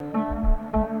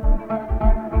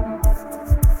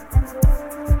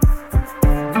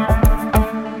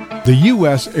The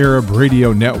U.S. Arab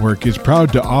Radio Network is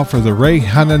proud to offer the Ray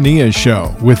Hanania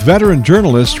Show with veteran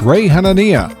journalist Ray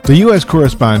Hanania, the U.S.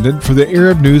 correspondent for the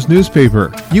Arab News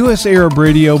newspaper. U.S. Arab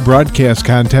Radio broadcasts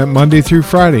content Monday through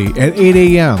Friday at 8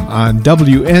 a.m. on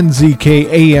WNZK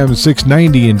AM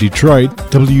 690 in Detroit,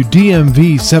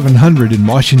 WDMV 700 in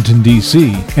Washington,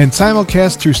 D.C., and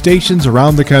simulcast through stations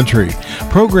around the country.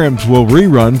 Programs will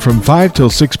rerun from 5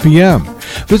 till 6 p.m.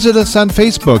 Visit us on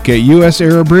Facebook at U.S.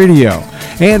 Arab Radio,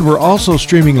 and we're also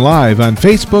streaming live on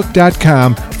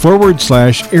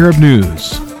Facebook.com/Arab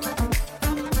News.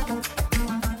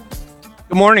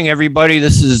 Good morning, everybody.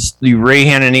 This is the Ray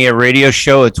Hanania Radio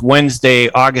Show. It's Wednesday,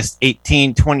 August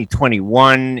 18,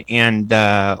 2021, and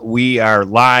we are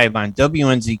live on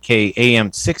WNZK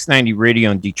AM 690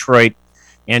 Radio in Detroit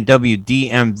and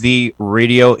WDMV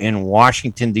Radio in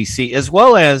Washington, D.C., as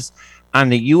well as on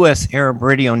the U.S. Arab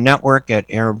Radio Network at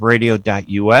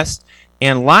arabradio.us,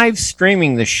 and live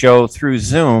streaming the show through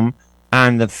Zoom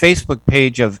on the Facebook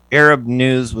page of Arab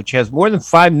News, which has more than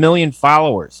 5 million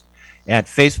followers at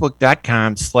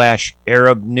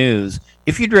facebook.com/Arab News,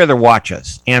 if you'd rather watch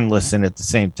us and listen at the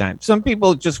same time. Some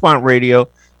people just want radio.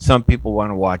 Some people want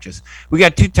to watch us. We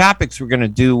got two topics we're going to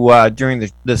do during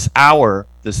this hour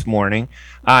this morning.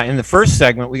 In the first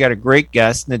segment, we got a great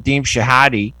guest, Nadim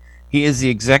Shahadi. He is the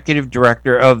executive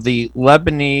director of the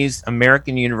Lebanese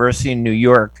American University in New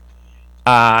York.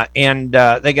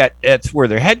 That's where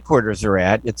their headquarters are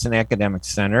at. It's an academic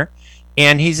center.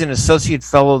 And he's an associate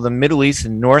fellow of the Middle East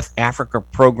and North Africa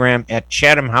program at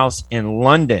Chatham House in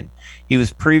London. He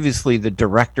was previously the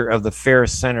director of the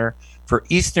Ferris Center for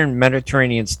Eastern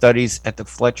Mediterranean Studies at the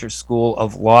Fletcher School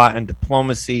of Law and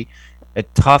Diplomacy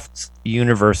at Tufts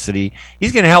University.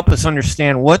 He's going to help us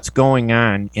understand what's going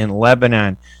on in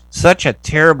Lebanon. Such a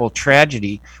terrible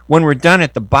tragedy. When we're done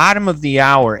at the bottom of the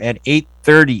hour at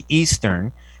 8:30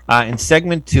 Eastern, in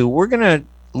segment 2, we're going to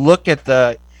look at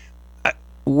the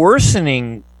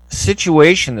worsening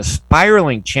situation, the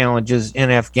spiraling challenges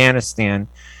in Afghanistan,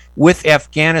 with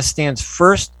Afghanistan's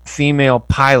first female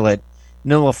pilot,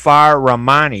 Nilufar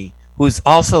Rahmani, who is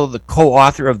also the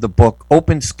co-author of the book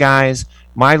Open Skies,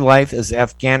 My Life as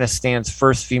Afghanistan's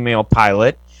First Female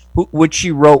Pilot, which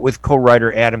she wrote with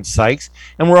co-writer Adam Sykes.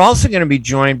 And we're also going to be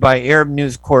joined by Arab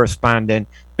News correspondent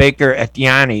Baker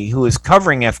Atiani, who is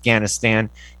covering Afghanistan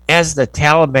as the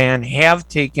Taliban have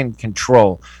taken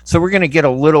control. So we're going to get a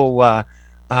little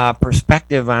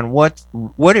perspective on what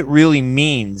it really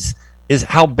means. Is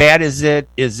how bad is it?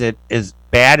 Is it as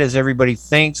bad as everybody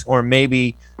thinks, or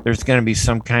maybe there's going to be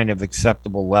some kind of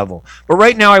acceptable level? But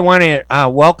right now I want to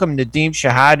welcome Nadim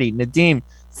Shahadi. Nadim,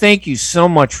 thank you so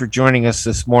much for joining us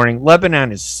this morning.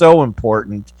 Lebanon is so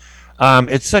important.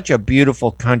 It's such a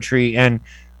beautiful country, and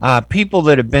people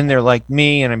that have been there like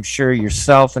me, and I'm sure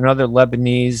yourself and other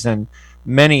Lebanese and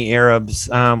many Arabs,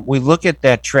 we look at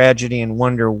that tragedy and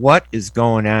wonder what is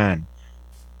going on.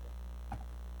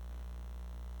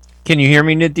 Can you hear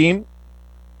me, Nadim?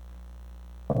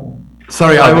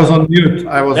 Sorry, I was on mute.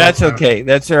 That's okay.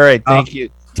 That's all right. Thank you.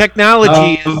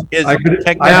 Technology is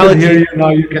technology. I can hear you now.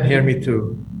 You can hear me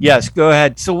too. Yes, go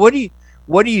ahead. So what do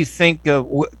you think of?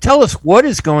 Tell us what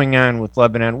is going on with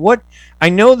Lebanon. I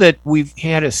know that we've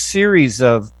had a series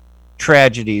of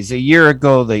tragedies. A year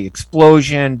ago, the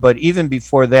explosion, but even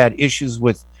before that, issues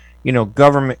with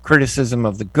government criticism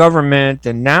of the government,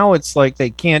 and now it's like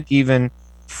they can't even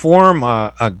form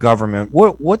a government.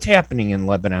 What's happening in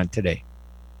Lebanon today?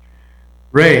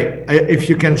 Ray, if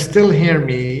you can still hear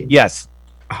me. Yes.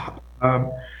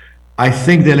 I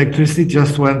think the electricity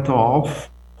just went off,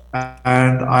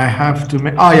 and I have to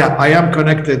I am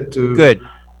connected to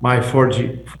my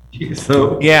 4G.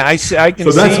 So yeah, I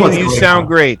can see you. Sound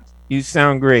great. You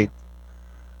sound great.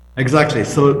 Exactly.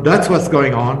 So that's what's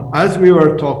going on. As we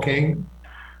were talking,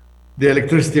 the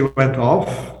electricity went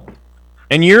off.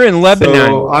 And you're in Lebanon.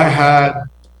 So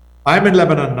I'm in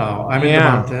Lebanon now. I'm in the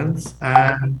mountains,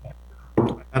 and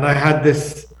I had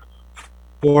this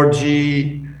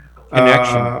 4G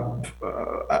connection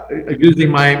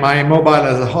using my mobile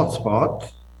as a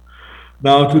hotspot.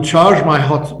 Now, to charge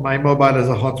my mobile as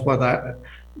a hotspot,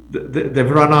 they've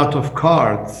run out of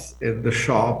cards in the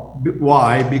shop.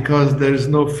 Why? Because there's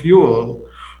no fuel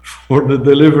for the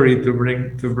delivery to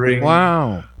bring.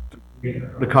 Wow.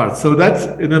 The cards. So that's,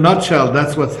 in a nutshell,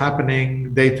 that's what's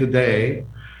happening day to day,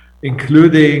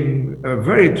 including a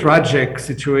very tragic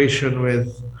situation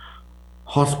with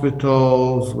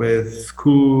hospitals, with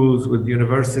schools, with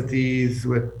universities.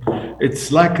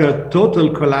 It's like a total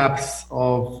collapse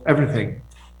of everything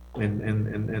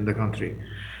in the country.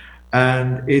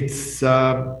 And it's,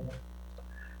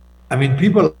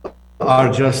 people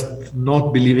are just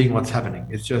not believing what's happening.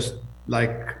 It's just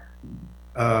like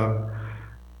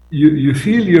you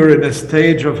feel you're in a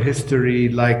stage of history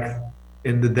like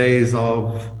in the days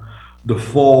of the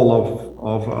fall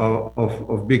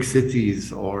of big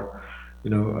cities, or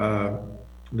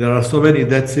there are so many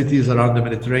dead cities around the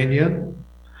Mediterranean,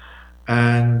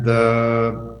 and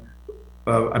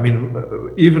I mean,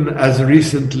 even as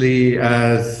recently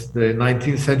as the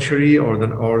 19th century or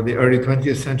the early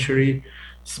 20th century,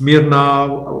 Smyrna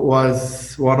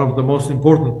was one of the most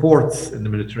important ports in the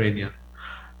Mediterranean.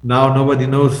 Now nobody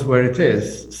knows where it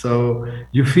is. So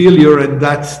you feel you're in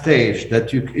that stage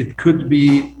that it could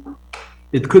be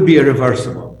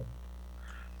irreversible.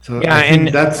 So Yeah, I think and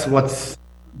that's what's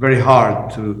very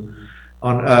hard to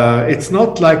on. It's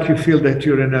not like you feel that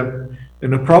you're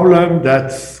in a problem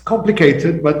that's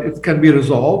complicated, but it can be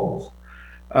resolved.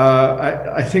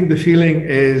 I think the feeling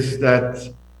is that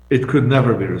it could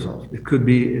never be resolved. It could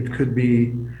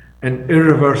be an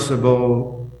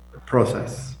irreversible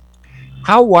process.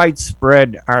 how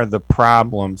widespread are the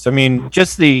problems? I mean,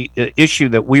 just the issue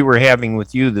that we were having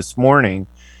with you this morning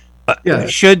Yes.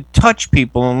 should touch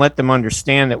people and let them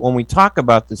understand that when we talk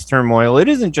about this turmoil, it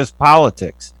isn't just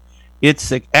politics,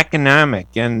 it's economic,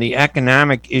 and the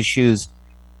economic issues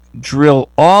drill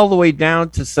all the way down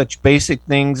to such basic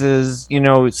things as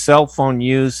cell phone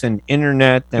use and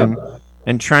internet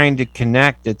and trying to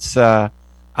connect. It's that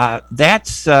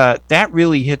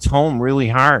really hits home really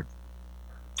hard.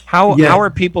 How Yeah. are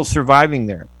people surviving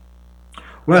there?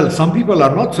 Well, some people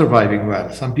are not surviving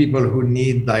well. Some people who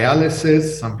need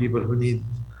dialysis, some people who need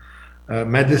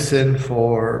medicine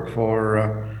for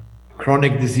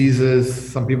chronic diseases,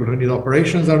 some people who need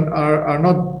operations are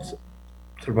not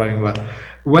surviving well.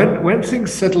 When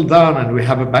things settle down and we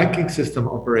have a banking system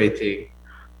operating,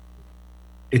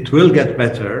 it will get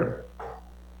better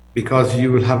because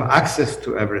you will have access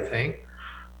to everything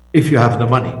if you have the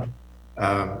money.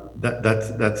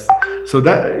 That's so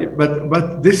that.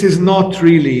 But this is not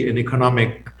really an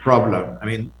economic problem. I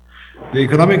mean, the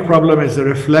economic problem is a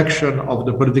reflection of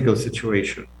the political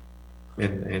situation,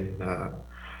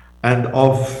 and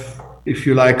of, if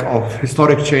you like, of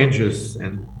historic changes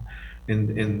in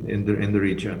the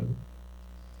region.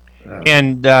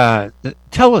 And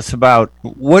tell us about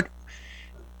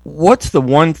what's the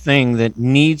one thing that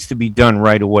needs to be done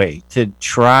right away to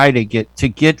try to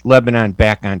get Lebanon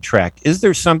back on track? Is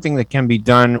there something that can be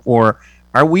done, or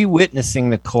are we witnessing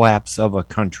the collapse of a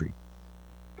country?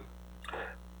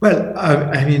 Well,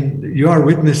 I mean, you are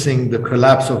witnessing the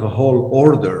collapse of a whole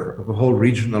order, of a whole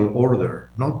regional order,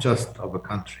 not just of a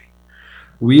country.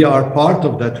 We are part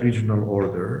of that regional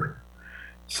order.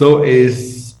 So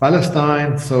is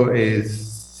Palestine, so is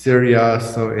Syria,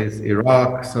 so is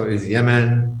Iraq, so is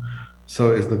Yemen,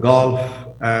 so is the Gulf,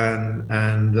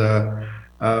 and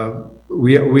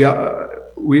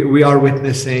we are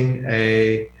witnessing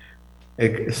a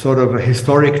sort of a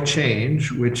historic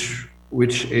change, which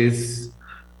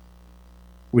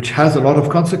has a lot of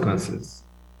consequences.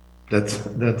 That's.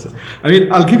 I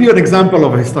mean, I'll give you an example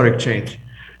of a historic change.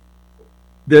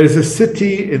 There is a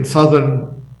city in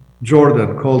southern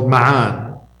Jordan called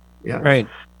Ma'an. Yeah. Right.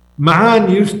 Ma'an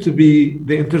used to be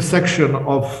the intersection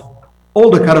of all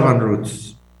the caravan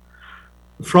routes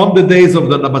from the days of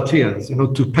the Nabateans,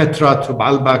 to Petra, to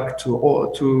Baalbek,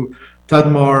 to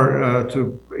Tadmor,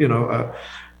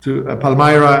 to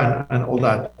Palmyra, and all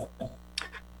that.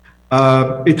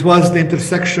 It was the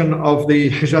intersection of the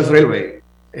Hijaz Railway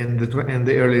in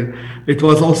the early. It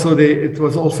was also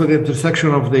the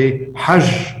intersection of the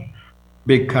Hajj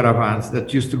big caravans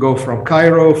that used to go from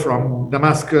Cairo, from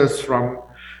Damascus, from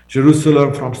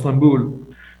Jerusalem, from Istanbul.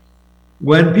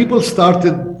 When people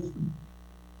started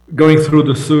going through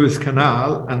the Suez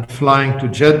Canal and flying to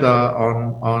Jeddah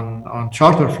on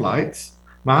charter flights,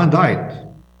 Ma'an died.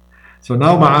 So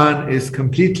now Ma'an is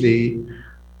completely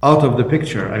out of the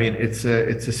picture. I mean, it's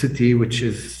a city which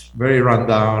is very run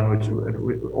down. Which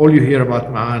all you hear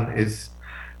about Ma'an is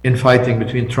infighting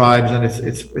between tribes, and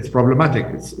it's problematic.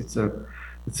 It's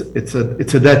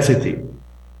a dead city.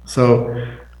 So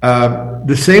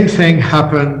the same thing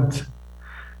happened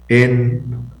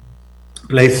in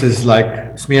places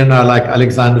like Smyrna, like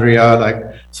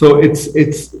Alexandria, so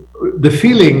it's the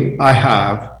feeling I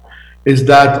have is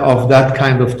that of that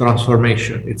kind of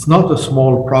transformation. It's not a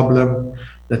small problem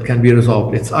that can be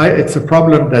resolved. It's a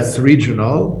problem that's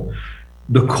regional.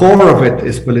 The core of it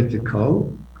is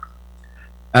political,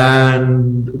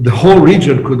 and the whole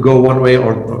region could go one way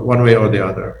or the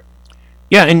other.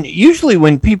 Yeah, and usually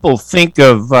when people think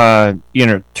of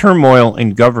turmoil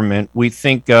in government, we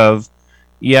think of,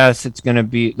 yes,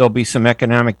 there'll be some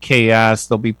economic chaos,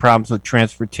 there'll be problems with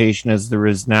transportation as there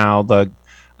is now, the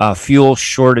fuel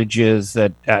shortages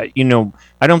that I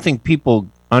don't think people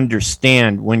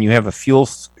understand when you have a fuel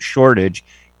shortage,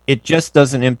 it just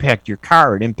doesn't impact your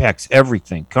car. It impacts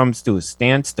everything, comes to a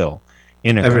standstill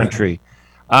in a country.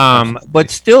 But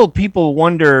still, people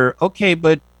wonder, okay,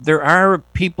 but there are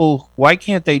people, why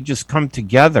can't they just come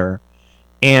together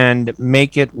and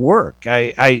make it work?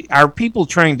 Are people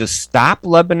trying to stop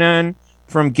Lebanon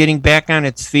from getting back on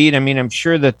its feet? I mean, I'm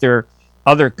sure that there are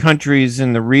other countries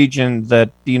in the region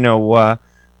that,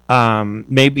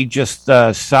 maybe just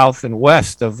south and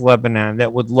west of Lebanon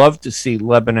that would love to see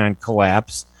Lebanon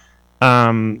collapse,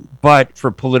 but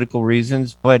for political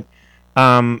reasons. But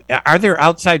are there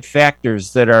outside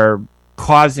factors that are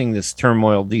causing this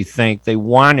turmoil? Do you think they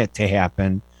want it to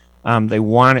happen? They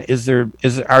want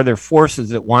it. Are there forces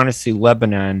that want to see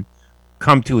Lebanon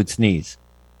come to its knees?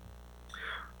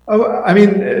 Oh, I mean,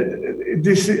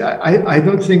 I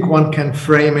don't think one can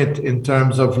frame it in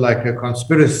terms of like a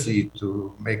conspiracy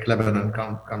to make Lebanon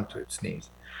come to its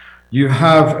knees. You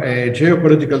have a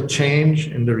geopolitical change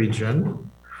in the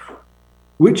region,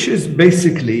 which is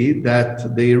basically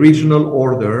that the regional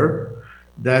order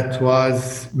that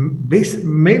was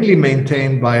mainly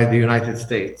maintained by the United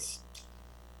States,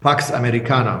 Pax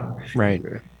Americana, right,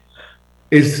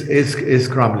 is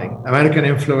crumbling. American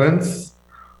influence,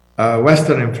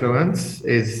 Western influence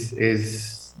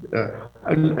is.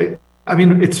 I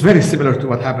mean, it's very similar to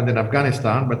what happened in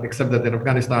Afghanistan, but except that in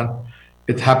Afghanistan,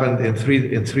 it happened in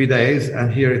 3 days,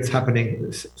 and here it's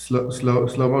happening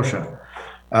slow motion.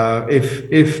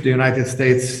 If the United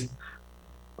States,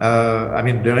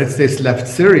 the United States left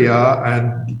Syria,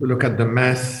 and look at the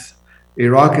mess.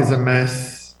 Iraq is a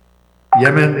mess.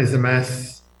 Yemen is a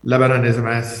mess. Lebanon is a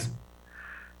mess.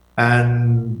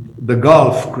 And the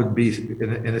Gulf could be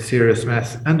in a serious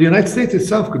mess. And the United States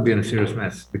itself could be in a serious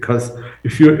mess, because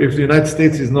if the United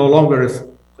States is no longer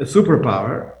a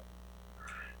superpower,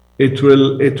 it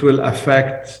will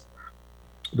affect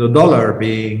the dollar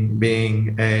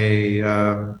being a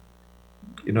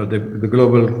the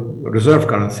global reserve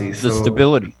currency. The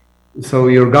stability. So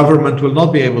your government will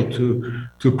not be able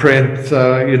to print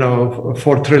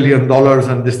 $4 trillion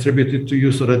and distribute it to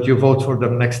you so that you vote for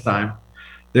them next time.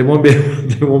 They won't be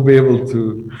able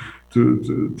to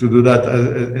do that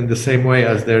in the same way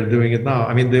as they're doing it now.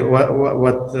 I mean,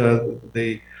 what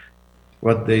the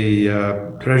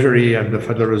Treasury and the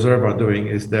Federal Reserve are doing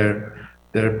is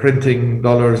they're printing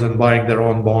dollars and buying their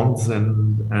own bonds,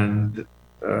 and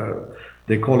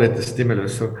they call it the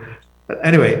stimulus. So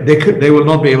anyway, they will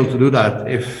not be able to do that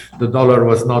if the dollar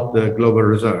was not the global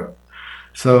reserve.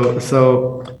 So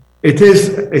it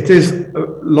is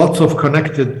lots of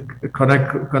connected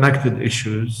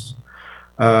issues.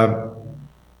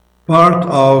 Part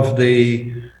of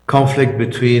the conflict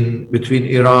between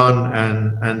Iran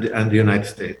and the United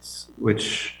States,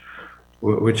 which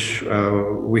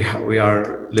we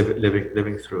are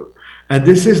living through. And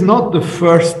this is not the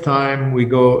first time we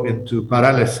go into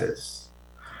paralysis.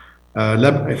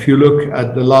 If you look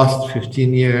at the last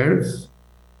 15 years,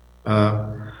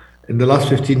 in the last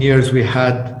 15 years we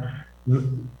had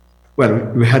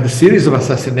a series of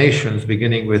assassinations,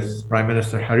 beginning with Prime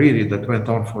Minister Hariri, that went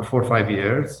on for 4 or 5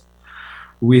 years.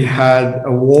 We had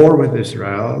a war with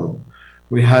Israel.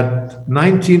 We had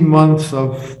 19 months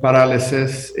of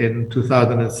paralysis in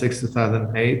 2006,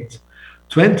 2008,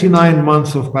 29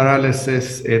 months of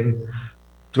paralysis in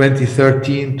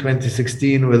 2013,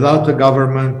 2016, without a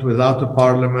government, without a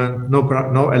parliament,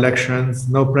 no elections,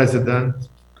 no president.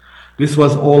 This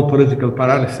was all political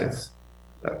paralysis.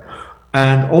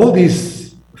 And all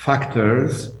these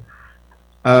factors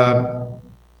have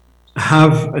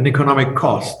an economic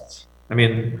cost. I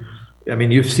mean,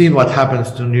 you've seen what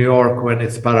happens to New York when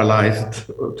it's paralyzed,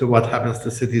 to what happens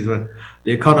to cities when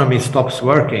the economy stops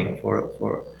working.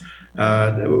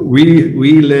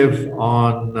 We live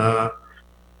on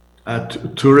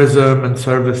tourism and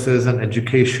services and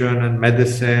education and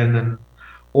medicine and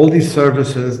all these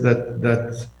services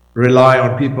that rely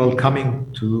on people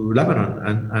coming to Lebanon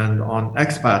and on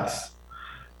expats,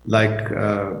 like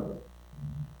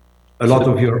a lot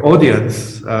of your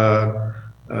audience.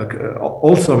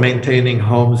 Also maintaining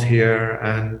homes here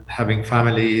and having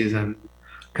families and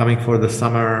coming for the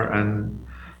summer and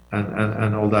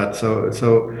all that.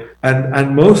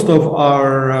 And most of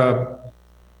our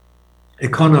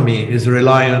economy is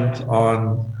reliant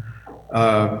on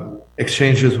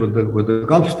exchanges with the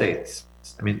Gulf states.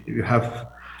 I mean, you have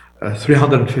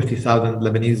 350,000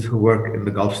 Lebanese who work in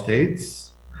the Gulf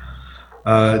states.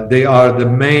 They are the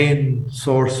main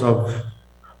source of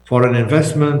foreign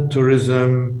investment,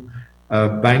 tourism,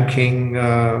 banking,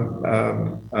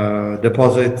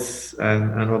 deposits,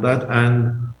 and all that.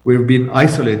 And we've been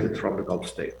isolated from the Gulf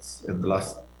states in the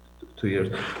last 2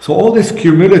 years. So all these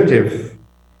cumulative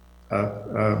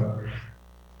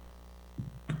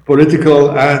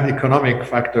political and economic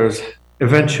factors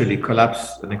eventually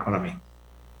collapse an economy.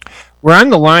 We're on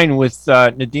the line with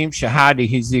Nadim Shahadi.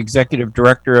 He's the executive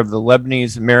director of the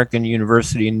Lebanese American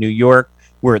University in New York,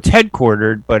 where it's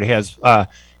headquartered, but has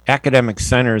academic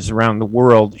centers around the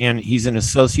world. And he's an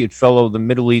associate fellow of the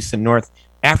Middle East and North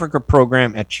Africa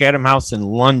program at Chatham House in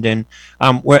London.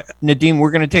 Nadim,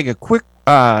 we're going to take a quick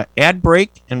ad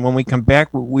break, and when we come back,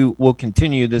 we will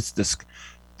continue this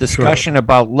discussion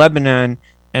about Lebanon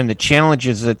and the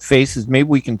challenges it faces. Maybe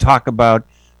we can talk about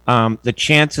the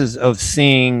chances of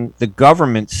seeing the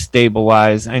government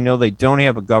stabilize. I know they don't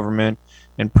have a government,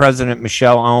 and President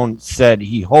Michel Aoun said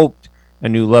he hoped a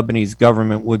new Lebanese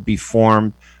government would be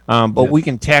formed. But we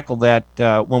can tackle that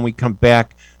when we come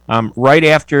back right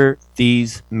after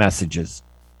these messages.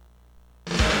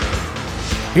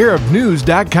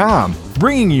 ArabNews.com,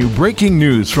 bringing you breaking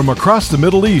news from across the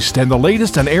Middle East and the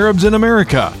latest on Arabs in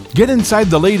America. Get inside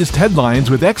the latest headlines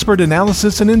with expert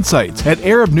analysis and insights at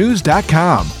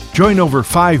ArabNews.com. Join over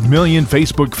 5 million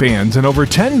Facebook fans and over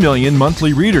 10 million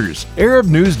monthly readers.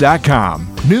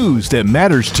 ArabNews.com, news that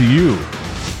matters to you.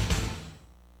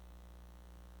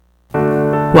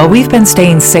 While we've been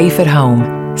staying safe at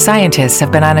home, scientists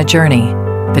have been on a journey.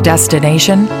 The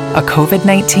destination, a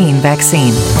COVID-19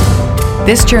 vaccine.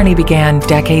 This journey began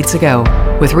decades ago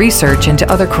with research into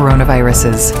other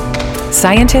coronaviruses.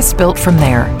 Scientists built from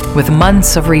there with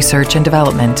months of research and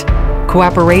development,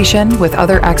 cooperation with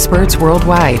other experts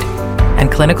worldwide,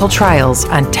 and clinical trials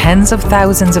on tens of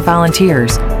thousands of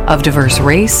volunteers of diverse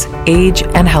race, age,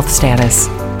 and health status.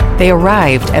 They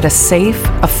arrived at a safe,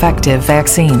 effective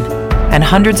vaccine, and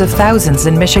hundreds of thousands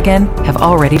in Michigan have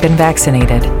already been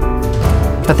vaccinated.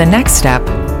 But the next step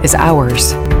is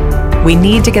ours. We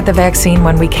need to get the vaccine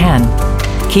when we can.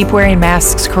 Keep wearing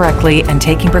masks correctly and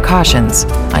taking precautions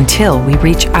until we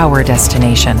reach our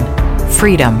destination,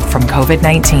 freedom from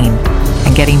COVID-19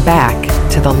 and getting back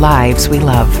to the lives we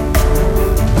love.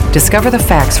 Discover the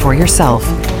facts for yourself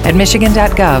at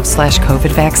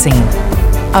michigan.gov/COVID vaccine.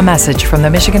 A message from the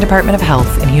Michigan Department of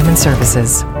Health and Human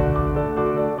Services.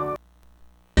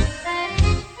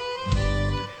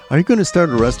 Are you going to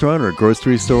start a restaurant or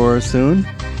grocery store soon?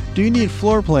 Do you need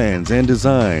floor plans and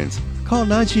designs? Call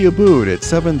Naji Abood at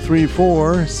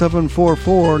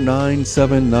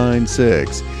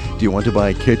 734-744-9796. Do you want to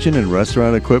buy kitchen and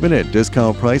restaurant equipment at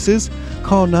discount prices?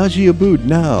 Call Naji Abood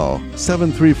now,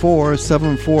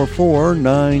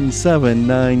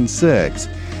 734-744-9796.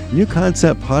 New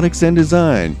Concept Products and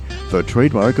Design, the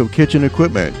trademark of kitchen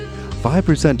equipment.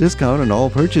 5% discount on all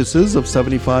purchases of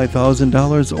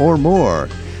 $75,000 or more.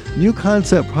 New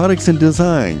Concept Products and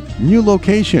Design, new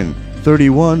location,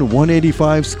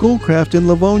 31185 Schoolcraft in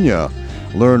Livonia.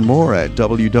 Learn more at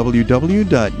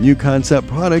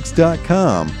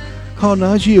www.newconceptproducts.com. Call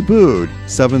Naji Abood,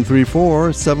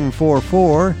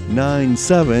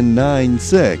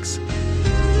 734-744-9796.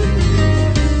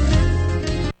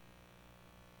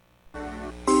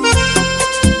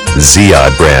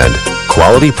 Ziyad brand.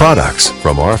 Quality products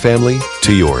from our family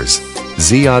to yours.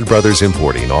 Ziyad Brothers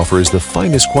Importing offers the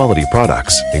finest quality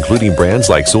products, including brands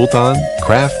like Sultan,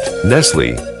 Kraft,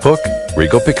 Nestle, Hook,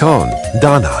 Rico Picon,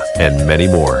 Donna, and many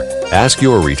more. Ask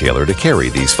your retailer to carry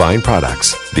these fine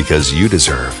products because you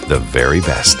deserve the very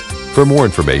best. For more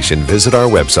information, visit our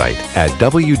website at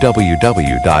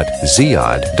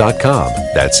www.ziyad.com.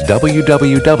 That's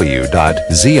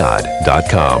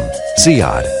www.ziyad.com.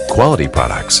 Ziyad, quality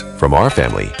products from our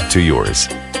family to yours.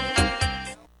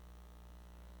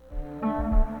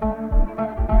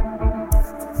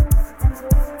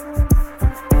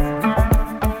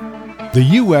 The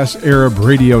U.S. Arab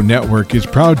Radio Network is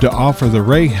proud to offer the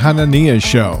Ray Hanania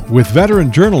Show with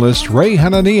veteran journalist Ray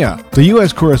Hanania, the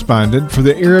U.S. correspondent for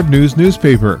the Arab News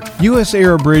newspaper. U.S.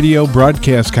 Arab Radio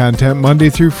broadcasts content Monday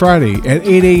through Friday at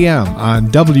 8 a.m. on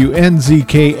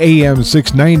WNZK AM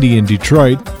 690 in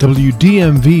Detroit,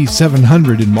 WDMV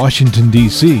 700 in Washington,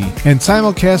 D.C., and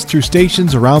simulcast through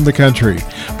stations around the country.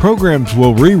 Programs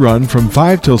will rerun from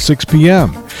 5 till 6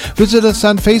 p.m. Visit us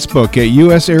on Facebook at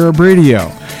U.S. Arab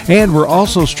Radio, and we're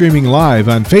also streaming live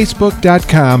on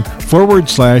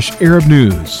facebook.com/Arab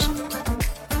News.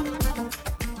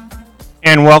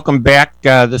 And welcome back.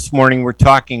 This morning we're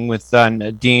talking with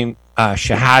Nadim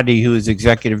Shahadi, who is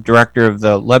executive director of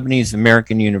the Lebanese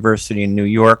American University in New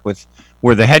York,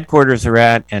 where the headquarters are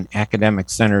at and academic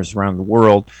centers around the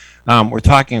world. We're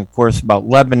talking, of course, about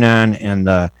Lebanon and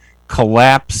the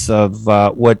collapse of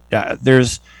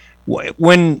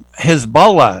when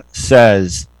Hezbollah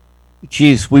says,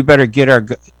 geez, we better get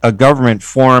a government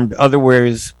formed,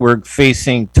 otherwise we're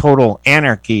facing total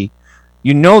anarchy.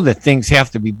 you know that things have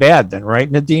to be bad then,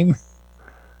 right, Nadim?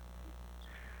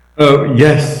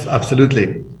 Yes,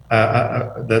 absolutely.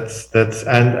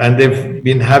 And they've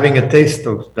been having a taste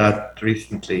of that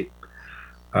recently.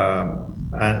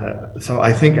 And so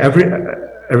I think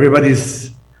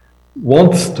everybody's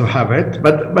wants to have it,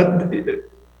 but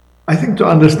I think to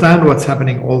understand what's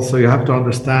happening, also you have to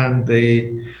understand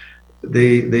the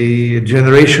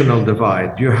generational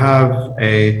divide. You have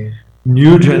a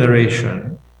new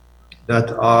generation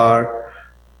that are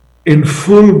in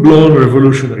full-blown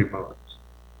revolutionary mode.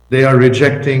 They are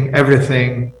rejecting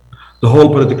everything, the whole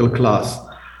political class.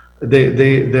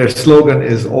 Their slogan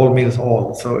is "all means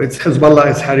all." So it's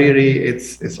Hezbollah, it's Hariri,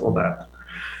 it's all that,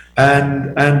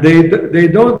 and they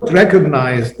don't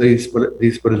recognize these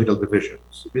political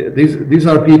divisions. These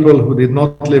are people who did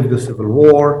not live the civil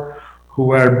war, who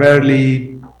were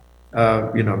barely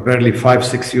barely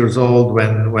 5-6 years old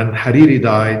when Hariri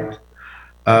died.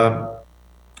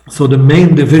 So the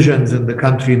main divisions in the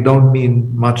country don't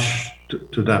mean much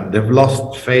to them. They've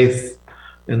lost faith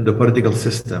in the political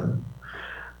system.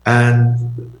 And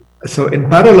so in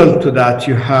parallel to that,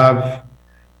 you have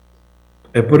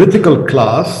a political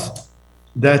class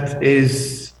that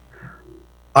is,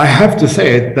 I have to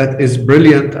say it, that is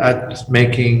brilliant at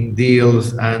making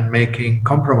deals and making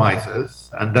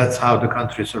compromises. And that's how the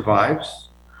country survives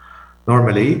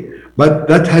normally. But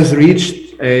that has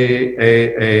reached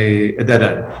a dead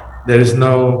end.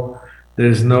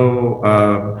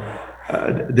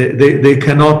 They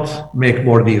cannot make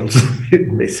more deals.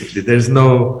 Basically, there's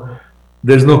no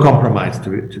compromise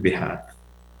to be had,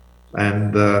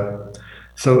 and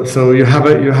so you have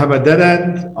a dead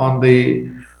end on the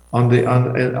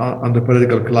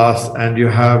political class, and you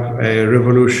have a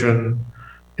revolution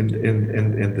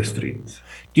in the streets.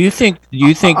 Do you think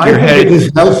I think it is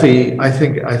healthy? I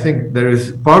think there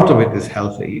is part of it is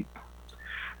healthy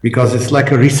because it's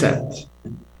like a reset,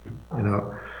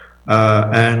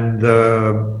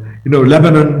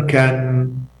 Lebanon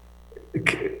can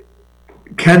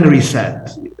reset.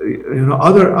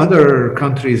 Other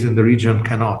countries in the region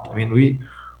cannot. I mean,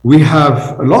 we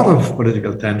have a lot of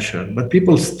political tension, but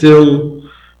people still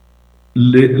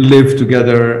live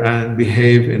together and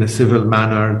behave in a civil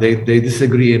manner. They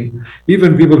disagree, and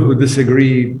even people who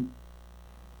disagree,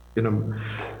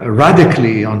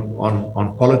 radically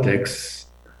on politics,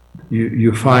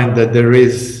 you find that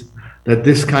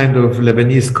this kind of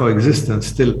Lebanese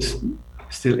coexistence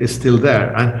is still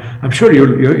there. And I'm sure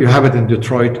you have it in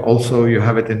Detroit also. You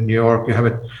have it in New York. You have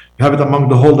it among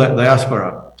the whole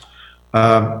diaspora.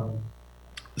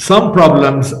 Some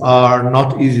problems are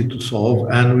not easy to solve,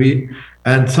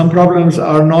 and some problems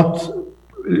are not.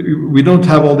 We don't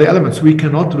have all the elements. We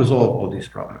cannot resolve all these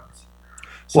problems.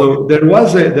 So there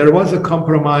was a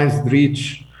compromise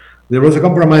reached. There was a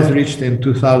compromise reached in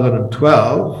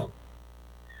 2012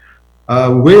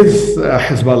 with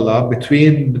Hezbollah,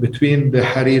 between the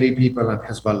Hariri people and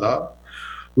Hezbollah,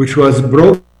 which was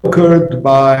brokered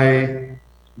by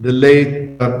the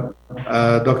late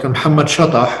Dr. Muhammad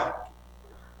Shatah,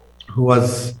 who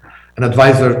was an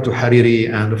advisor to Hariri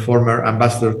and a former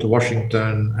ambassador to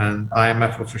Washington and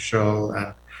IMF official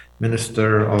and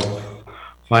minister of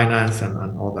finance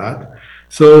and all that.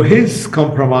 So his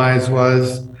compromise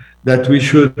was that we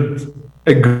should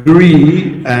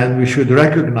agree and we should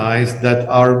recognize that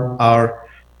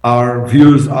our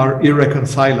views are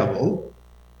irreconcilable,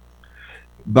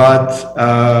 but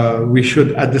we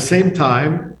should at the same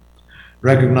time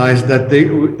recognize that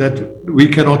we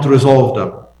cannot resolve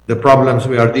them. The problems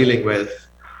we are dealing with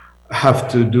have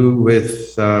to do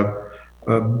with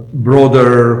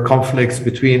broader conflicts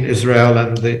between Israel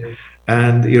and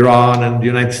Iran and the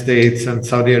United States and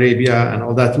Saudi Arabia and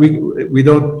all that. We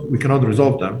cannot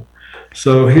resolve them.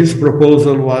 So his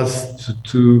proposal was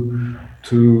to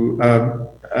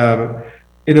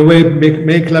in a way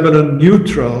make Lebanon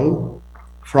neutral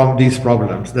from these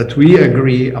problems. That we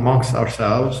agree amongst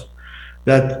ourselves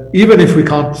that even if we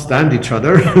can't stand each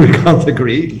other, we can't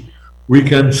agree, we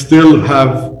can still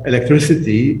have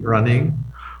electricity running,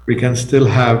 we can still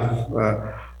have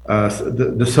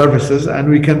the services, and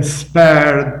we can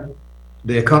spare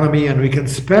the economy, and we can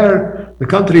spare the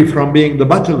country from being the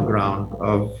battleground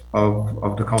of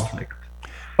the conflict.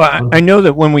 Well, I know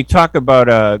that when we talk about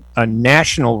a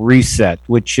national reset,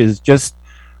 which is just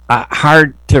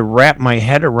hard to wrap my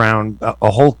head around, a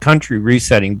whole country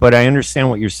resetting, but I understand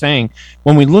what you're saying.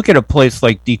 When we look at a place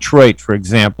like Detroit, for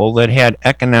example, that had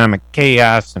economic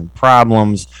chaos and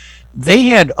problems, they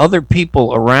had other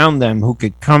people around them who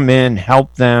could come in,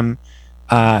 help them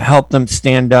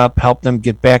stand up, help them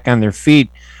get back on their feet.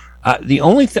 The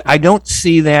only I don't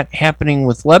see that happening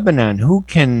with Lebanon. Who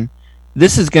can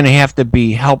this is going to have to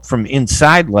be help from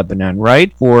inside Lebanon,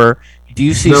 right? Or do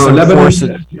you see No, some forces?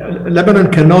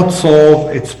 Lebanon cannot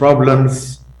solve its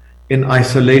problems in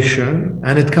isolation,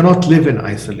 and it cannot live in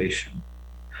isolation.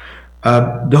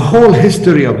 The whole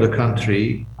history of the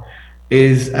country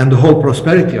and the whole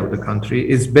prosperity of the country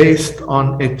is based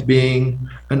on it being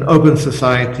an open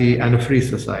society and a free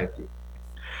society.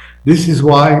 This is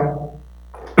why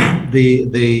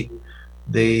the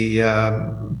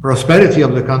prosperity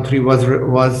of the country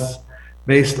was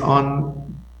based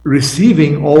on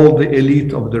receiving all the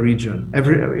elite of the region.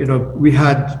 We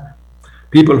had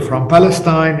people from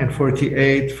Palestine in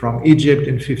 48, from Egypt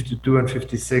in 52 and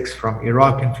 56, from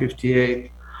Iraq in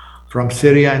 58, from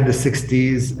Syria in the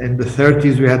 60s. In the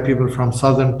 30s, we had people from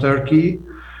southern Turkey.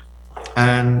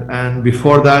 And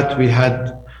before that, we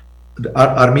had the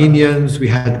Armenians, we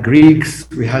had Greeks,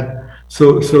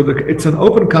 it's an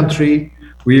open country.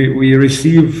 We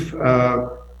receive a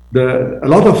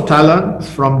lot of talent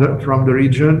from the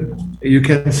region. You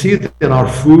can see it in our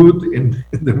food, in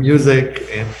the music,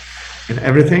 in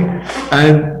everything,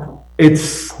 and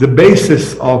it's the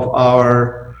basis of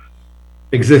our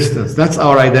existence. That's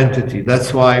our identity.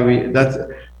 That's why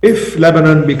if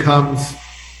Lebanon becomes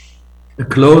a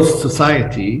closed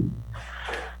society,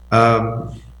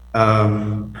 if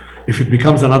it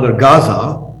becomes another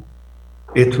Gaza,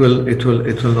 it will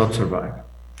not survive.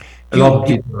 A lot of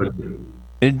people will do.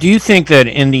 Do you think that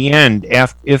in the end,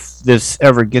 if this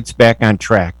ever gets back on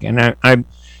track, and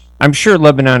I'm sure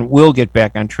Lebanon will get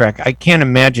back on track. I can't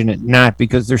imagine it not,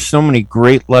 because there's so many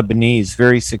great Lebanese,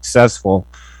 very successful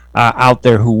out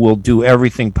there who will do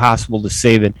everything possible to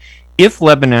save it. If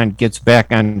Lebanon gets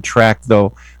back on track,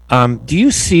 though, do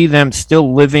you see them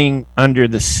still living under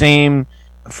the same,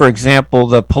 for example,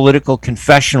 the political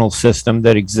confessional system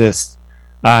that exists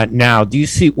now? Do you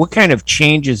see what kind of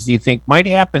changes do you think might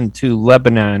happen to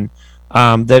Lebanon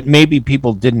that maybe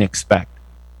people didn't expect?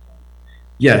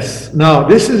 Yes. Now,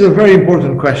 this is a very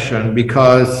important question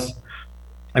because,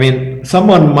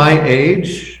 someone my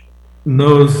age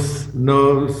knows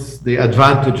the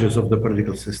advantages of the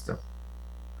political system.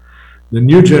 The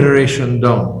new generation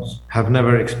have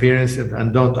never experienced it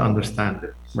and don't understand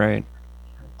it. Right.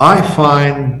 I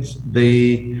find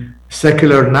the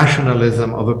secular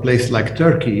nationalism of a place like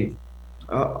Turkey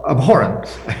abhorrent.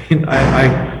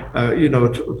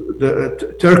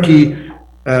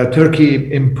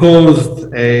 Turkey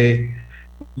imposed a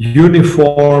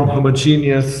uniform,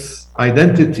 homogeneous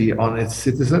identity on its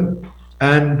citizen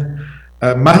and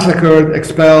massacred,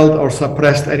 expelled, or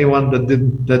suppressed anyone that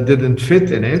didn't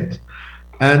fit in it.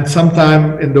 And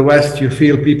sometime in the West, you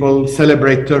feel people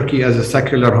celebrate Turkey as a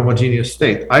secular, homogeneous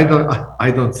state. I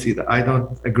don't see that. I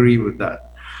don't agree with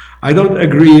that. I don't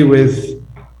agree with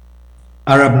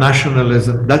Arab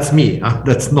nationalism. That's me.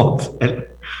 That's not.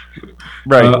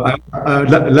 Right.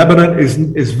 Lebanon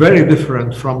is very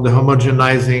different from the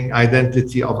homogenizing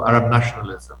identity of Arab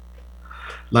nationalism,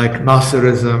 like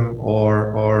Nasserism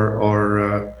or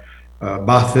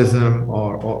Baathism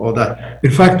or that.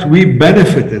 In fact, we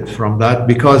benefited from that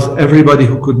because everybody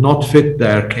who could not fit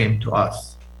there came to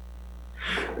us.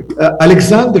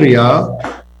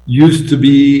 Alexandria used to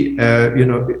be,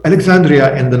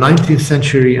 Alexandria in the 19th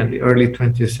century and the early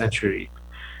 20th century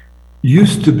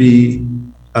used to be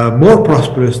more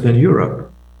prosperous than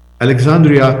Europe.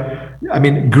 Alexandria,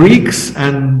 Greeks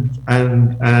and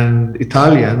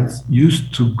Italians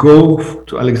used to go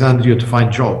to Alexandria to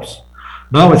find jobs.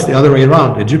 Now it's the other way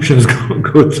around. Egyptians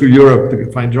go to Europe to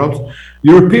find jobs.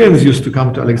 Europeans used to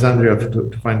come to Alexandria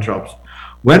to find jobs.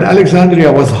 When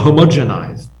Alexandria was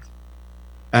homogenized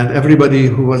and everybody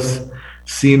who was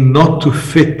seen not to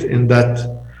fit in that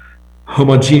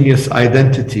homogeneous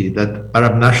identity that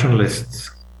Arab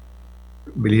nationalists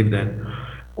believed in,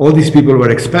 all these people were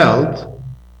expelled.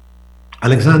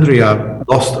 Alexandria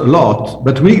lost a lot,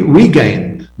 but we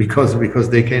gained because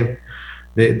they came.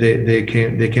 They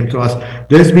came to us.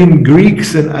 There's been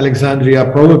Greeks in Alexandria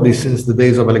probably since the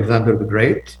days of Alexander the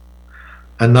Great,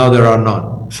 and now there are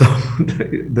none. So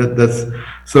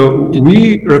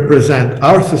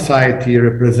our society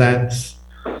represents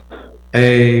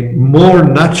a more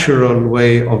natural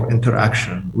way of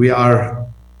interaction. We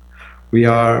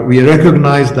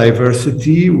recognize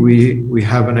diversity. We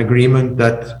have an agreement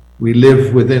that we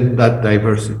live within that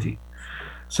diversity.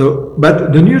 So,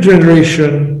 but the new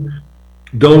generation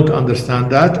don't understand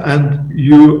that, and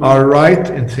you are right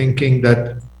in thinking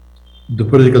that the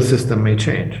political system may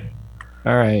change.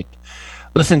 All right.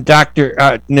 Listen, Dr.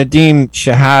 Nadim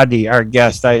Shahadi, our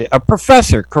guest, a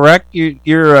professor, correct?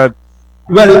 You're a...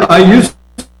 Well, I used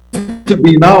to to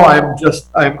be. Now I'm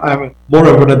more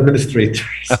of an administrator.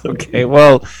 Okay,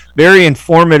 well, very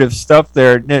informative stuff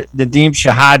there. Nadim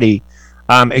Shahadi,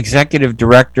 Executive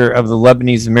Director of the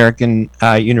Lebanese American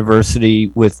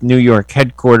University with New York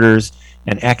headquarters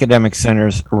and academic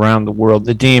centers around the world.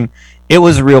 Nadim, it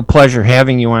was a real pleasure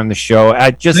having you on the show.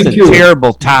 Just Thank a you.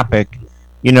 terrible topic,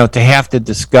 to have to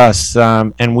discuss,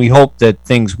 and we hope that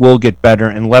things will get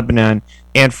better in Lebanon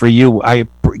and for you.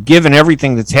 Given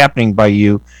everything that's happening by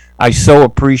you, I so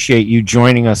appreciate you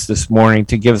joining us this morning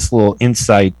to give us a little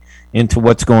insight into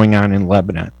what's going on in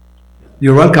Lebanon.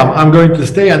 You're welcome. I'm going to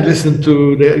stay and listen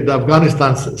to the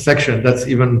Afghanistan section. That's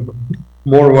even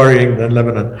more worrying than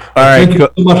Lebanon. All right. Thank you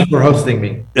so much for hosting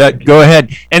me. Go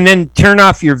ahead. And then turn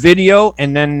off your video,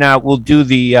 and then we'll do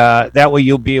that way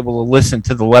you'll be able to listen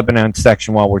to the Lebanon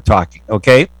section while we're talking.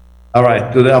 Okay? All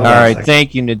right. To the Afghan All right. section.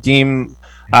 Thank you, Nadim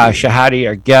Shahadi,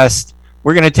 our guest.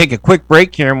 We're going to take a quick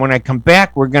break here, and when I come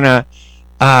back, we're going to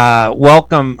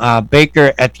welcome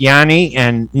Baker Etiani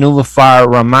and Nilufar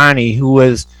Rahmani,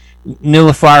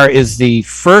 Nilufar is the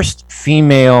first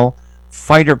female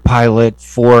fighter pilot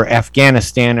for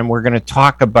Afghanistan, and we're going to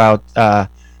talk about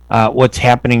what's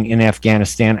happening in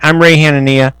Afghanistan. I'm Ray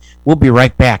Hanania. We'll be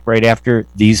right back right after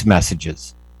these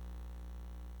messages.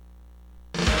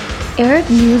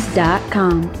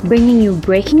 ArabNews.com, bringing you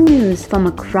breaking news from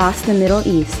across the Middle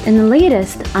East and the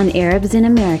latest on Arabs in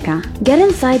America. Get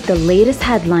inside the latest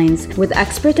headlines with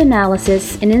expert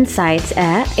analysis and insights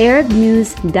at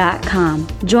ArabNews.com.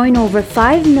 Join over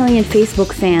 5 million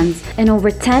Facebook fans and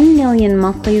over 10 million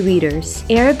monthly readers.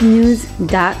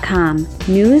 ArabNews.com,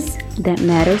 news that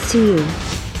matters to you.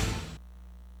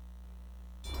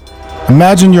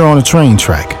 Imagine you're on a train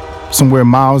track. Somewhere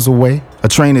miles away, a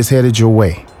train is headed your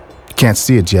way. Can't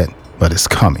see it yet, but it's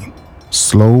coming,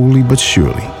 slowly but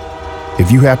surely.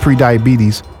 If you have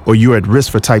prediabetes or you're at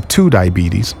risk for type 2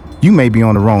 diabetes, you may be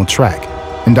on the wrong track,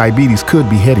 and diabetes could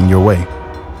be heading your way.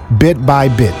 Bit by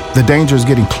bit, the danger is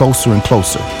getting closer and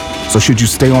closer. So should you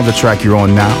stay on the track you're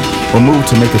on now, or move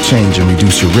to make a change and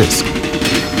reduce your risk?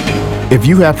 If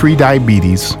you have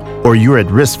prediabetes or you're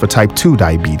at risk for type 2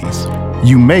 diabetes,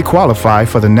 you may qualify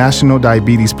for the National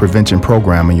Diabetes Prevention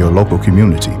Program in your local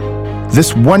community.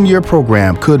 This one-year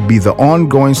program could be the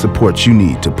ongoing support you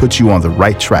need to put you on the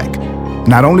right track.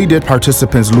 Not only did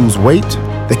participants lose weight,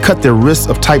 they cut their risk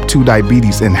of type 2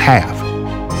 diabetes in half.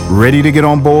 Ready to get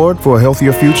on board for a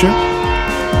healthier future?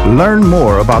 Learn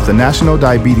more about the National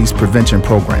Diabetes Prevention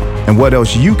Program and what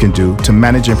else you can do to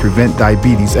manage and prevent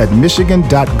diabetes at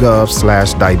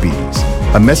michigan.gov/diabetes.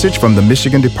 A message from the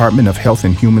Michigan Department of Health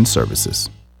and Human Services.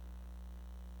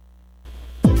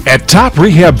 At Top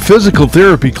Rehab Physical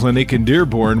Therapy Clinic in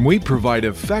Dearborn, we provide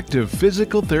effective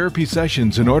physical therapy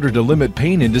sessions in order to limit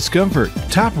pain and discomfort.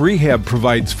 Top Rehab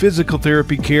provides physical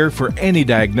therapy care for any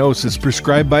diagnosis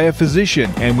prescribed by a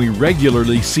physician, and we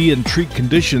regularly see and treat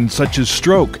conditions such as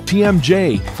stroke,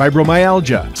 TMJ,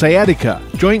 fibromyalgia, sciatica,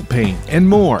 joint pain, and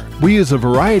more. We use a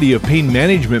variety of pain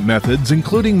management methods,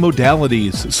 including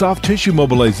modalities, soft tissue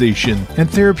mobilization, and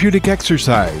therapeutic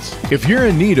exercise. If you're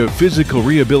in need of physical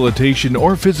rehabilitation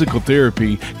or physical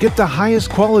therapy, get the highest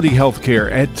quality health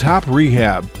care at Top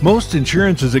Rehab. Most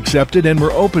insurance is accepted, and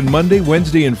we're open Monday,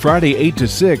 Wednesday, and Friday 8 to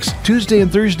 6, Tuesday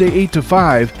and Thursday 8 to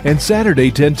 5, and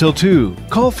Saturday 10 till 2.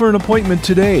 Call for an appointment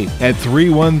today at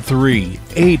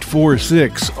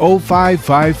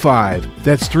 313-846-0555.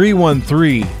 That's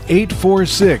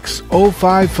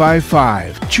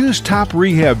 313-846-0555. Choose Top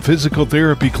Rehab Physical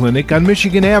Therapy Clinic on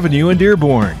Michigan Avenue in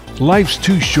Dearborn. Life's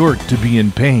too short to be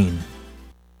in pain.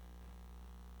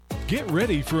 Get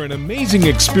ready for an amazing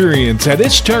experience at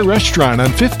Ishtar Restaurant on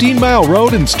 15 Mile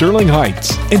Road in Sterling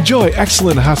Heights. Enjoy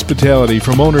excellent hospitality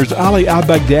from owners Ali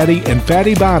Al-Baghdadi and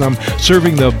Fatty Bonham,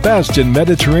 serving the best in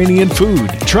Mediterranean food.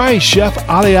 Try Chef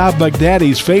Ali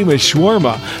Al-Baghdadi's famous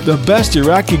shawarma, the best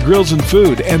Iraqi grills and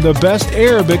food, and the best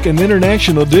Arabic and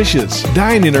international dishes.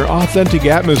 Dine in our authentic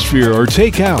atmosphere or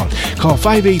take out. Call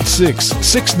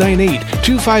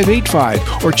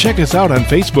 586-698-2585 or check us out on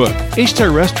Facebook.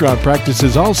 Ishtar Restaurant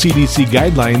practices all CDC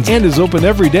guidelines and is open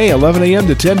every day 11 a.m.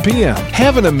 to 10 p.m.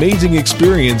 Have an amazing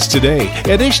experience today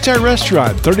at Ishtar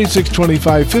Restaurant,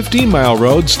 3625 15 Mile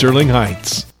Road, Sterling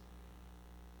Heights.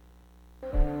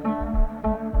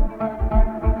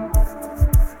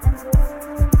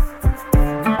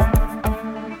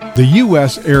 The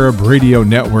U.S. Arab Radio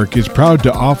Network is proud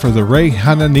to offer the Ray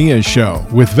Hanania Show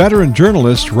with veteran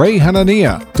journalist Ray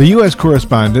Hanania, the U.S.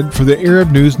 correspondent for the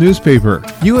Arab News newspaper.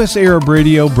 U.S. Arab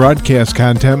Radio broadcasts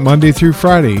content Monday through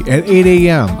Friday at 8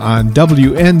 a.m. on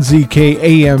WNZK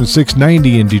AM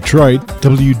 690 in Detroit,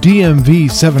 WDMV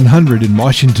 700 in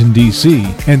Washington, D.C.,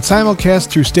 and simulcast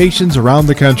through stations around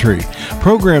the country.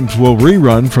 Programs will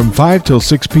rerun from 5 till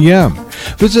 6 p.m.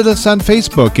 Visit us on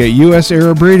Facebook at U.S.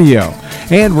 Arab Radio.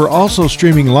 And we're also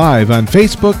streaming live on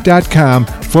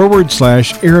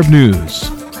Facebook.com/Arab News.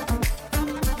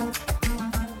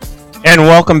 And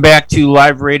welcome back to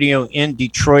live radio in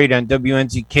Detroit on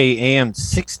WNZK AM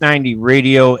 690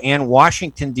 radio and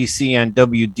Washington, D.C. on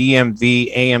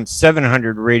WDMV AM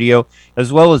 700 radio,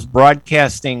 as well as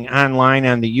broadcasting online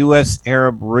on the U.S.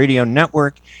 Arab Radio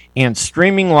Network and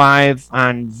streaming live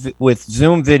with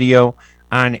Zoom video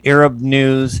on Arab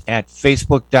News at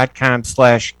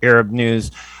Facebook.com/Arab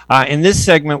News. In this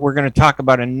segment, we're going to talk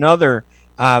about another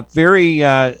very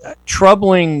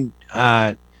troubling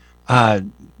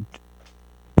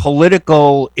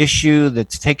political issue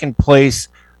that's taken place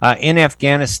in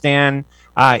Afghanistan.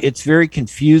 It's very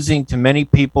confusing to many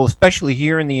people, especially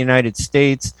here in the United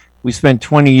States. We spent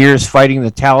 20 years fighting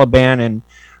the Taliban, and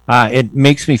it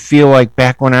makes me feel like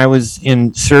back when I was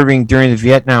serving during the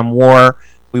Vietnam War.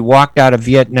 We walked out of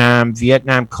Vietnam,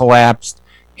 Vietnam collapsed,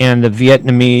 and the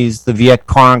Vietnamese, the Viet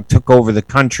Cong, took over the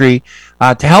country.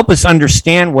 To help us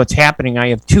understand what's happening, I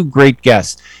have two great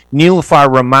guests.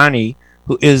 Nilufar Rahmani,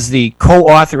 who is the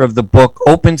co-author of the book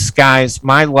Open Skies,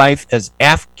 My Life as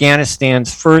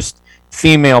Afghanistan's First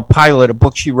Female Pilot, a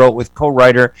book she wrote with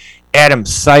co-writer Adam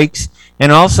Sykes. And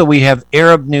also we have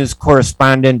Arab News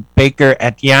correspondent Baker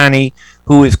Atyani,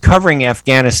 who is covering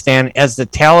Afghanistan as the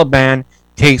Taliban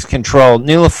takes control.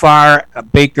 Nilufar,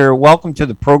 Baker, welcome to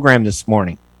the program this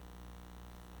morning.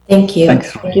 Thank you. Thank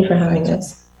you for having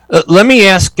us. Let me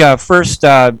ask first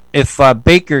if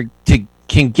Baker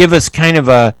can give us kind of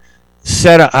a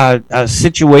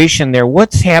situation there.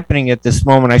 What's happening at this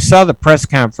moment? I saw the press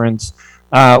conference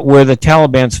where the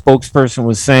Taliban spokesperson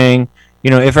was saying,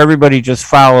 if everybody just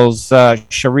follows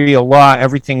Sharia law,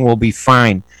 everything will be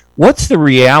fine. What's the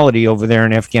reality over there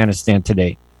in Afghanistan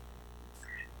today?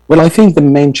 Well, I think the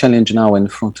main challenge now in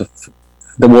front of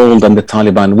the world and the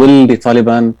Taliban, will the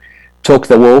Taliban talk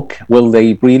the walk? Will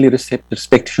they really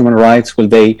respect human rights? Will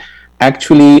they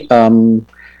actually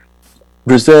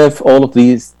reserve all of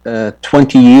these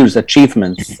 20 years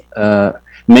achievements,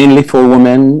 mainly for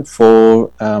women,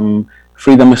 for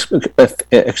freedom of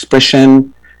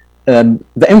expression,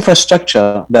 the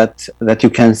infrastructure that you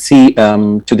can see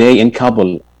today in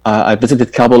Kabul? I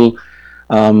visited Kabul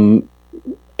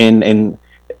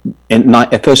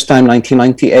first time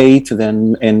 1998,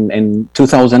 then in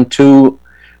 2002.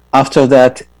 After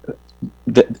that,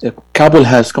 Kabul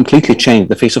has completely changed,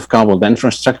 the face of Kabul, the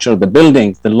infrastructure, the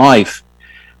buildings, the life,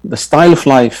 the style of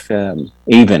life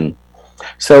even.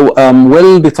 So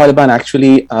will the Taliban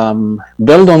actually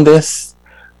build on this,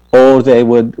 or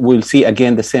will see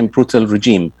again the same brutal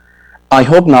regime? I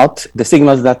hope not. The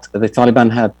signals that the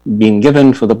Taliban have been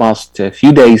given for the past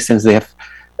few days since they have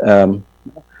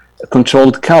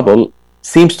controlled Kabul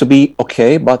seems to be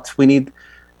okay, but we need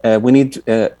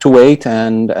to wait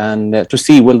and to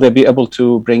see, will they be able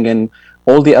to bring in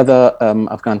all the other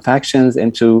Afghan factions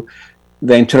into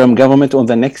the interim government or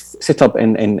the next setup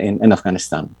in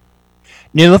Afghanistan.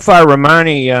 Nilufar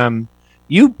Rahmani,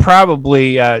 you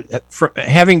probably,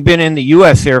 having been in the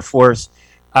U.S. Air Force,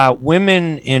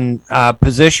 women in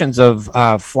positions of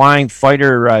flying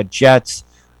fighter jets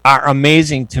are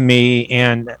amazing to me,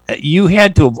 and you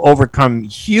had to have overcome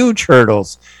huge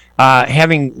hurdles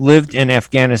having lived in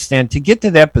Afghanistan to get to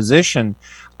that position.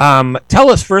 Tell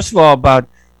us, first of all, about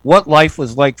what life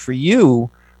was like for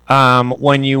you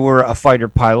when you were a fighter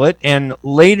pilot, and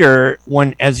later,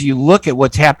 as you look at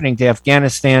what's happening to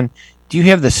Afghanistan, do you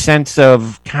have the sense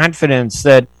of confidence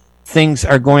that things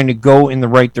are going to go in the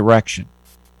right direction?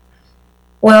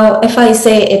 Well, if I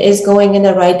say it is going in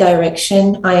the right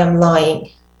direction, I am lying,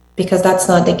 because that's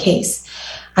not the case.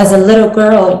 As a little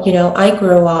girl, I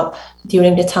grew up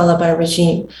during the Taliban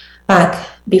regime back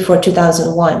before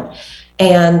 2001.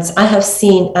 And I have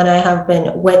seen and I have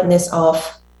been witness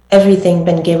of everything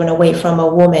been given away from a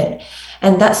woman.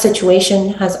 And that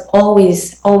situation has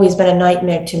always been a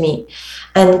nightmare to me.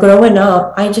 And growing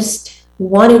up, I just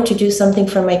wanted to do something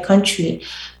for my country,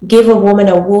 give a woman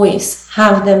a voice,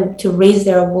 have them to raise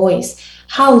their voice.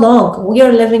 How long? We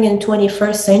are living in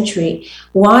 21st century.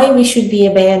 Why we should be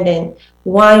abandoned?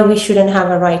 Why we shouldn't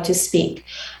have a right to speak?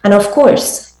 And of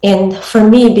course, and for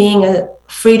me being a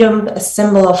freedom, a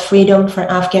symbol of freedom for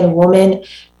Afghan women,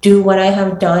 do what I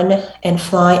have done and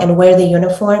fly and wear the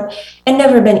uniform. It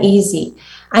never been easy.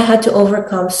 I had to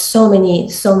overcome so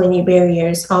many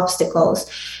barriers, obstacles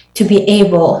to be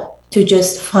able to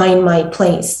just find my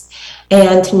place.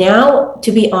 And now,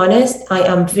 to be honest, I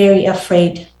am very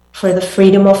afraid for the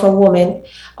freedom of a woman,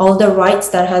 all the rights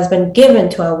that has been given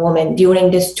to a woman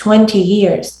during this 20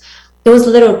 years. Those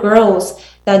little girls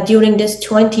that during this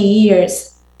 20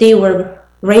 years, they were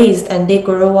raised and they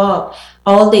grew up.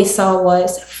 All they saw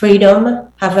was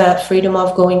freedom, have a freedom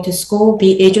of going to school,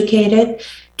 be educated,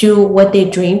 do what they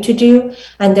dream to do,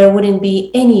 and there wouldn't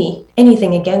be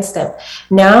anything against them.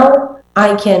 Now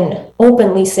I can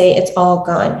openly say it's all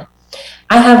gone.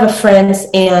 I have a friend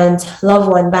and loved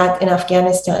one back in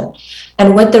Afghanistan,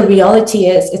 and what the reality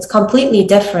is, it's completely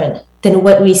different than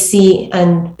what we see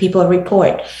and people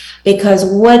report, because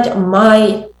what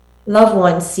my loved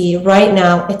ones see right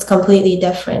now, it's completely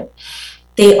different.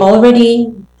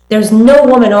 There's no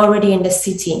woman already in the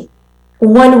city.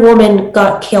 One woman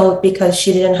got killed because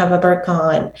she didn't have a burqa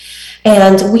on.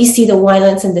 And we see the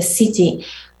violence in the city.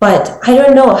 But I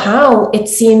don't know how it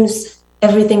seems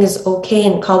everything is okay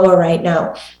in Kabul right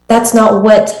now. That's not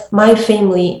what my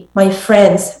family, my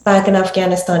friends back in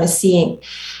Afghanistan is seeing.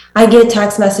 I get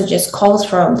text messages, calls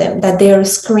from them that they are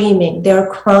screaming, they're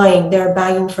crying, they're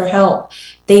begging for help.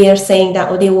 They are saying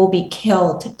that they will be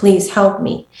killed. Please help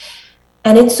me.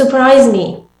 And it surprised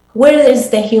me. Where is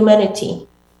the humanity?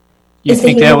 You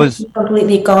think that was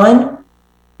completely gone?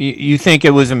 You think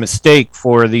it was a mistake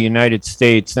for the United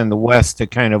States and the West to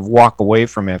kind of walk away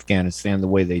from Afghanistan the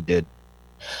way they did?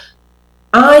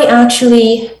 I'm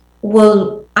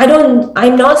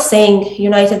not saying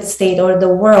United States or the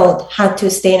world had to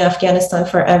stay in Afghanistan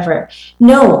forever.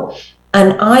 No.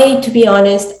 And to be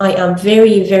honest, I am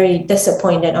very, very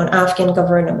disappointed on Afghan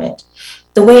government.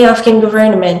 The way Afghan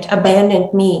government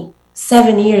abandoned me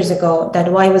 7 years ago, that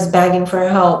I was begging for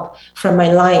help from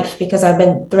my life because I've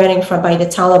been threatened by the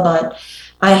Taliban.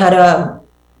 I had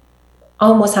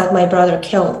almost had my brother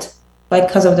killed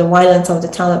because of the violence of the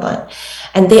Taliban.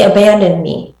 And they abandoned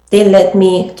me. They let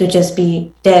me to just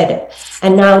be dead.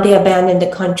 And now they abandoned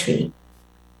the country.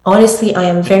 Honestly, I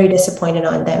am very disappointed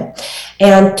on them.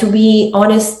 And to be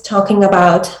honest, talking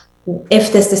about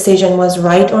if this decision was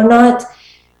right or not,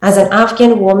 as an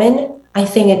Afghan woman, I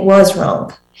think it was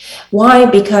wrong. Why?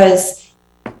 Because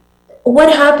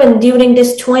what happened during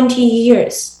this 20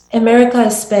 years? America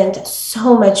has spent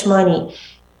so much money.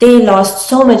 They lost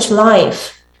so much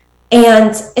life.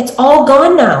 And it's all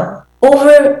gone now,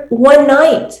 over one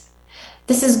night.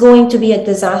 This is going to be a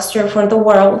disaster for the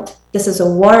world. This is a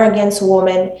war against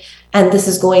women, and this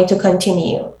is going to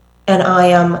continue. And I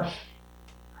am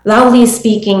loudly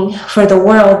speaking for the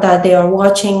world that they are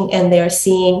watching and they are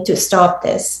seeing to stop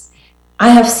this. I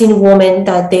have seen women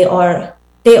that they are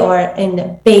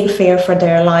in big fear for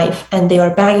their life and they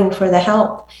are begging for the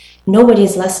help. Nobody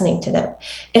is listening to them.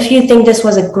 If you think this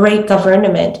was a great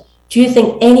government, do you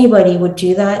think anybody would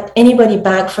do that? Anybody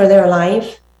beg for their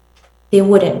life? They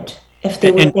wouldn't, if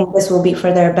they would think this will be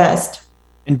for their best.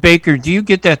 And Baker, do you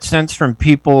get that sense from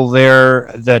people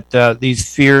there that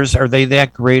these fears, are they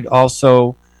that great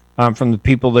also from the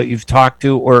people that you've talked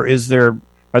to, or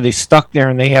are they stuck there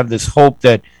and they have this hope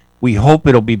that we hope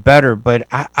it'll be better? But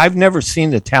I've never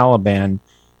seen the Taliban,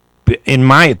 in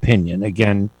my opinion,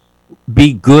 again,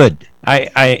 be good.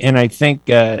 I think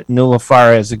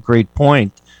Nilufar has a great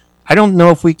point. I don't know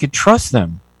if we could trust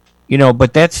them,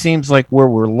 but that seems like where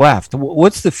we're left.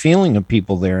 What's the feeling of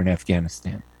people there in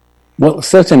Afghanistan? Well,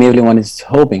 certainly everyone is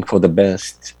hoping for the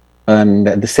best. And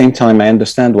at the same time, I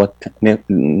understand what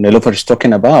Niloufar is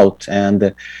talking about.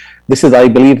 And this is, I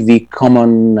believe, the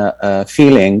common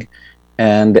feeling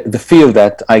and the fear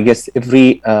that I guess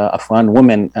every Afghan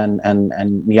woman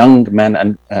and young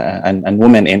men and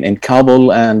women in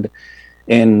Kabul and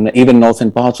in even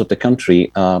northern parts of the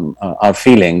country are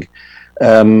feeling.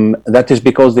 That is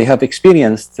because they have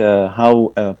experienced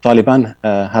how Taliban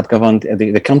had governed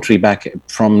the country back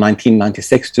from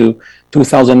 1996 to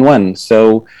 2001.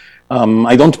 So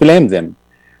I don't blame them.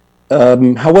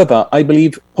 However, I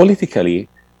believe politically,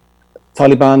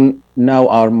 Taliban now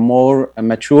are more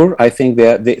mature. I think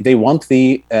they want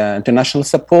the international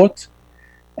support,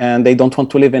 and they don't want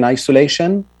to live in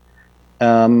isolation.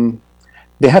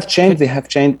 They have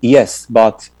changed, yes,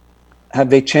 but have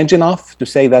they changed enough to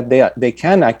say that they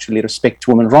can actually respect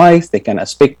women's rights? They can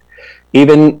respect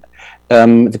even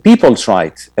the people's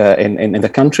rights in the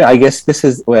country. I guess this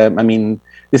is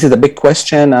this is a big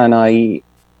question, and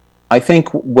I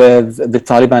think with the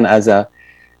Taliban as a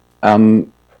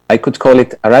I could call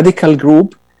it a radical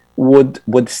group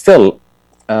would still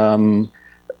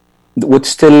would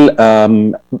still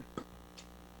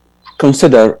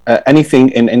consider anything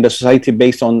in the society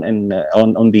based on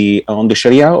the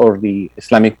Sharia or the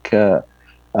Islamic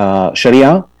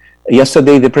Sharia.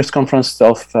 Yesterday, the press conference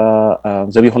of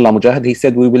Zabihullah Mujahid, he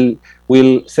said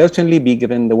will certainly be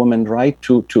given the women right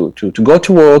to go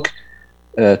to work,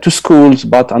 to schools,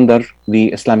 but under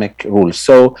the Islamic rules.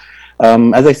 So,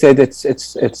 as I said,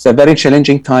 it's a very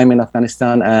challenging time in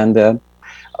Afghanistan, and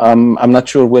I'm not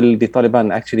sure will the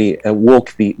Taliban actually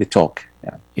walk the talk.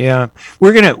 Yeah,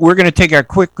 we're gonna take our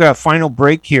quick final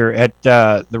break here at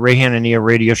the Ray Hanania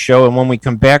Radio Show, and when we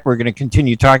come back, we're going to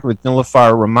continue talking with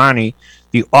Nilufar Rahmani,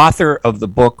 the author of the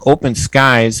book Open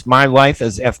Skies: My Life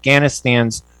as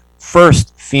Afghanistan's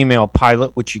First Female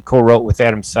Pilot, which he co-wrote with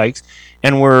Adam Sykes.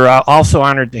 And we're also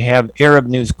honored to have Arab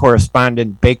News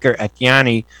correspondent Baker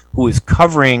Atyani, who is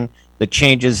covering the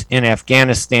changes in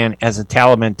Afghanistan as the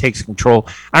Taliban takes control.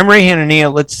 I'm Ray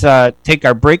Hanania. Let's take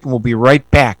our break, and we'll be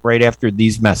right back right after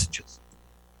these messages.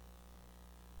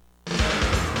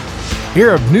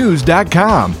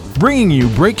 ArabNews.com, bringing you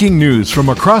breaking news from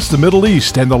across the Middle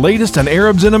East and the latest on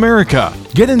Arabs in America.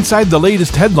 Get inside the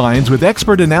latest headlines with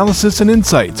expert analysis and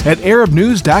insights at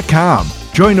ArabNews.com.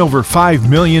 Join over 5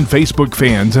 million Facebook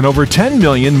fans and over 10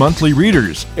 million monthly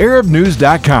readers.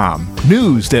 ArabNews.com,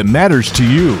 news that matters to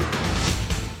you.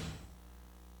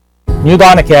 New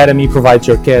Dawn Academy provides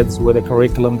your kids with a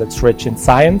curriculum that's rich in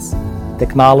science,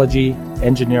 technology,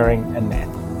 engineering, and math.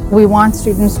 We want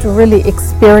students to really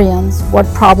experience what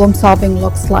problem solving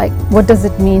looks like. What does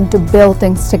it mean to build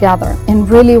things together? And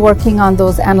really working on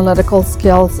those analytical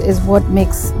skills is what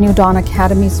makes New Dawn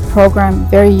Academy's program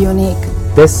very unique.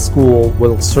 This school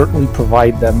will certainly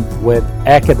provide them with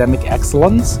academic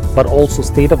excellence, but also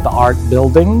state-of-the-art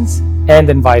buildings and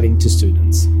inviting to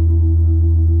students.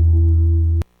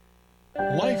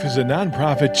 Life is a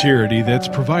nonprofit charity that's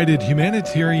provided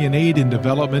humanitarian aid and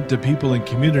development to people and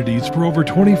communities for over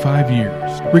 25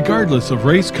 years, regardless of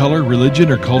race, color, religion,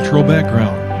 or cultural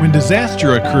background. When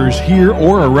disaster occurs here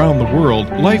or around the world,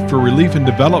 Life for Relief and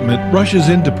Development rushes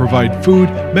in to provide food,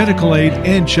 medical aid,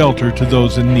 and shelter to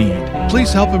those in need.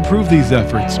 Please help improve these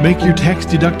efforts. Make your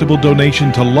tax-deductible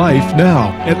donation to Life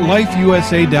now at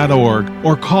lifeusa.org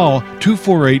or call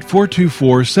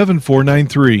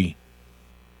 248-424-7493.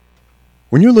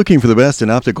 When you're looking for the best in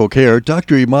optical care,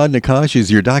 Dr. Imad Nakash is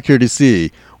your doctor to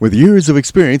see. With years of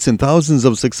experience and thousands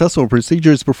of successful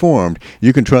procedures performed,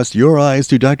 you can trust your eyes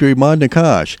to Dr. Imad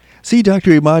Nakash. See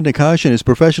Dr. Imad Nakash and his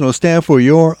professional staff for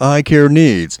your eye care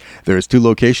needs. There's 2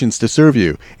 locations to serve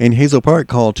you. In Hazel Park,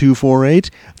 call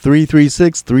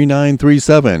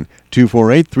 248-336-3937.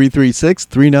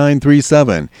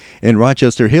 248-336-3937. In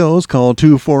Rochester Hills, call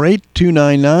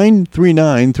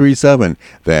 248-299-3937.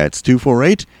 That's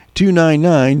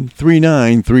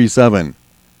 248-299-3937.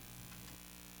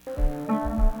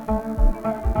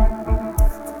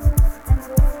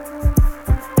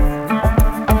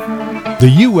 The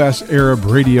U.S. Arab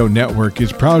Radio Network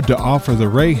is proud to offer the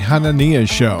Ray Hanania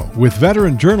Show with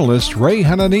veteran journalist Ray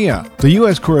Hanania, the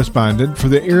U.S. correspondent for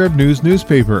the Arab News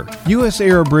newspaper. U.S.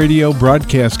 Arab Radio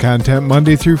broadcasts content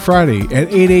Monday through Friday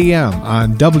at 8 a.m.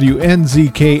 on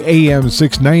WNZK AM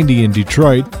 690 in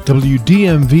Detroit,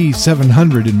 WDMV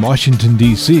 700 in Washington,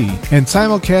 D.C., and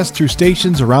simulcast through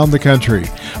stations around the country.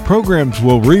 Programs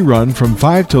will rerun from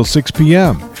 5 till 6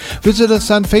 p.m. Visit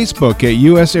us on Facebook at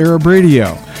U.S. Arab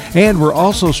Radio, and we're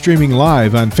also streaming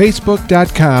live on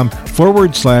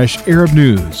Facebook.com/Arab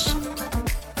News.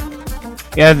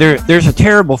 Yeah, there's a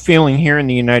terrible feeling here in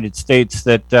the United States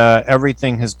that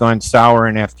everything has gone sour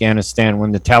in Afghanistan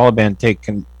when the Taliban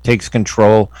takes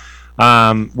control.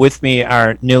 With me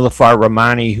are Nilufar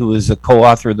Rahmani, who is a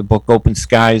co-author of the book Open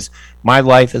Skies: My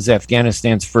Life as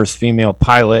Afghanistan's First Female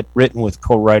Pilot, written with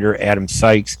co-writer Adam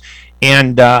Sykes,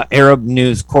 and Arab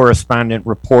News correspondent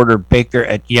reporter Baker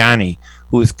Atyani,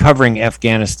 who is covering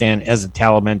Afghanistan as the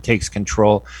Taliban takes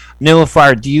control.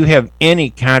 Nilufar, do you have any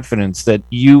confidence that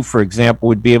you, for example,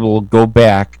 would be able to go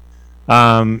back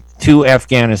to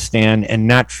Afghanistan and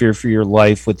not fear for your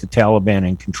life with the Taliban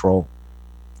in control?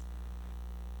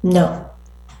 No,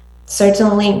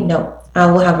 certainly no. I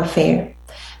will have a fear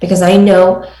because I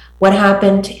know what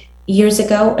happened years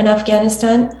ago in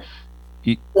Afghanistan.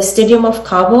 The stadium of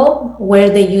Kabul, where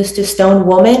they used to stone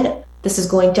women, this is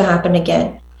going to happen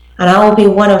again. And I will be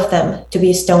one of them to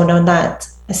be stoned on that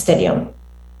stadium.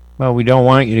 Well, we don't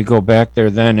want you to go back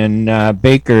there then. And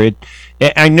Baker,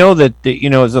 I know that,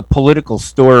 as a political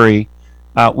story,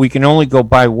 we can only go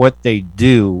by what they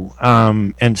do.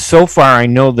 And so far, I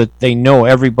know that they know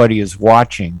everybody is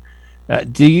watching.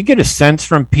 Do you get a sense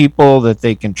from people that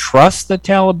they can trust the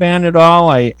Taliban at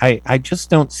all? I just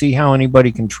don't see how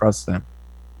anybody can trust them.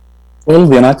 Well,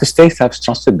 the United States has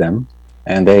trusted them,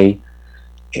 and the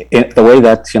way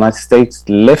that the United States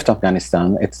left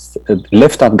Afghanistan, it's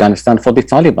left Afghanistan for the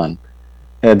Taliban.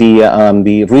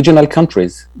 The regional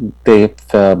countries,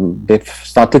 they've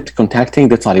started contacting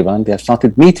the Taliban. They have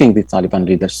started meeting the Taliban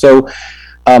leaders. So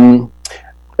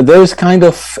there's kind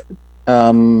of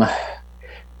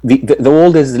the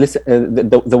world is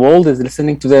the world is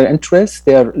listening to their interests.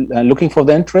 They are looking for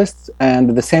the interests, and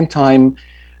at the same time,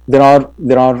 there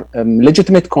are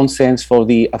legitimate concerns for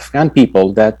the Afghan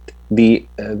people that the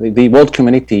world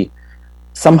community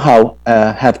somehow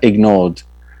have ignored.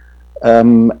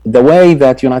 The way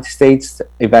that the United States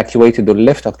evacuated or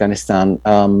left Afghanistan,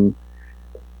 rather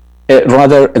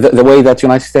the way that the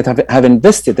United States have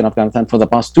invested in Afghanistan for the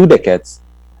past 2 decades,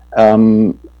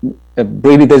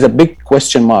 really there's a big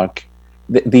question mark.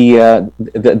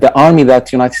 The army that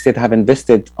the United States have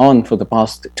invested on for the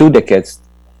past 2 decades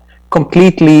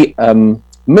completely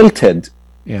melted,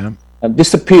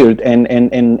 disappeared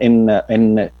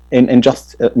in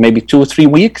just maybe 2 or 3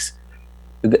 weeks.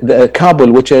 The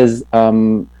Kabul, which is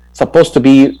supposed to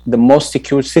be the most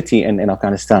secure city in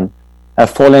Afghanistan,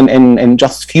 have fallen in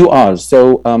just few hours.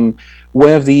 So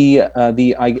where the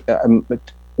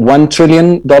 $1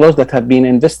 trillion that have been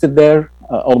invested there,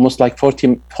 almost like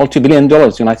 $40 billion,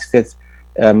 the United States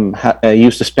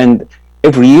used to spend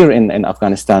every year in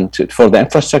Afghanistan for the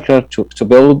infrastructure, to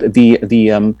build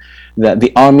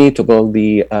the army, to build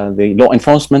the law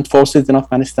enforcement forces in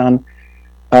Afghanistan.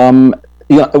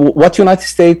 What United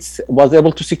States was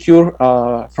able to secure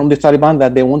from the Taliban,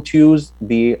 that they won't use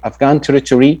the Afghan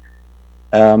territory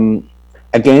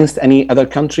against any other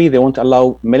country. They won't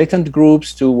allow militant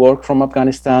groups to work from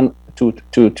Afghanistan to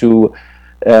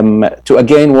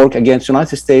again work against the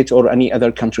United States or any other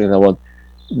country in the world.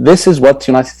 This is what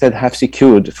the United States have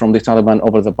secured from the Taliban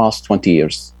over the past 20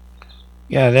 years.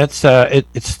 Yeah, that's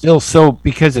it's still so,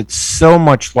 because it's so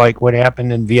much like what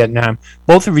happened in Vietnam.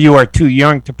 Both of you are too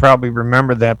young to probably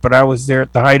remember that, but I was there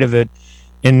at the height of it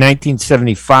in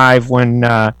 1975 when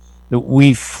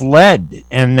we fled,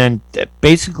 and then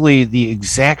basically the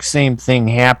exact same thing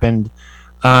happened.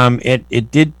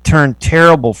 It did turn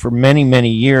terrible for many, many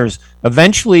years.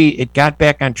 Eventually, it got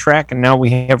back on track, and now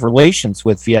we have relations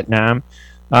with Vietnam.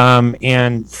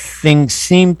 And things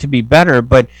seem to be better.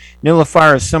 But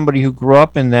Nilafar is somebody who grew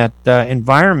up in that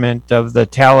environment of the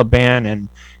Taliban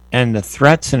and the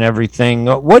threats and everything.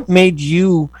 What made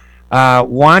you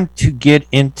want to get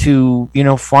into,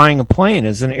 flying a plane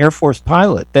as an Air Force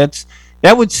pilot? That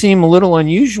would seem a little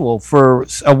unusual for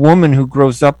a woman who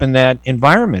grows up in that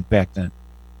environment back then.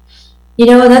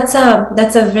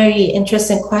 That's a very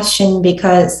interesting question,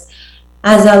 because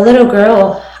as a little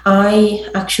girl, I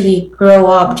actually grew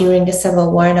up during the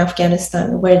civil war in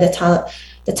Afghanistan, where the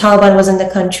Taliban was in the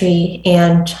country,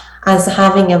 and as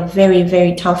having a very,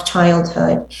 very tough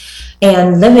childhood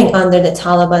and living under the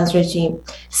Taliban's regime,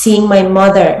 seeing my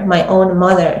own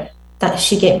mother, that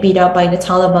she get beat up by the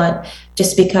Taliban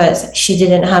just because she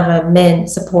didn't have a men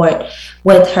support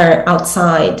with her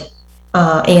outside,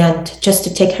 and just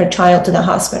to take her child to the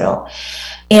hospital.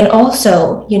 And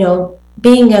also,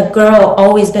 being a girl,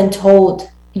 always been told,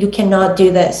 you cannot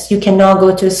do this, you cannot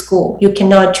go to school, you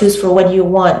cannot choose for what you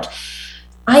want.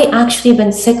 I actually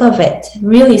been sick of it,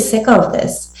 really sick of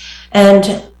this.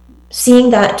 And seeing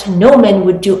that no man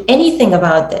would do anything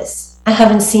about this. I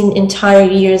haven't seen entire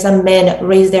years a men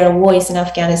raise their voice in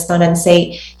Afghanistan and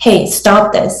say, hey,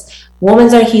 stop this.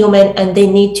 Women are human and they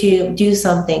need to do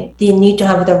something. They need to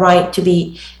have the right to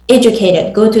be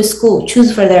educated, go to school,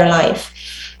 choose for their life.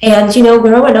 And,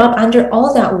 growing up under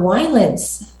all that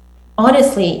violence,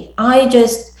 honestly, I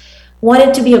just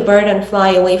wanted to be a bird and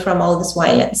fly away from all this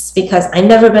violence, because I've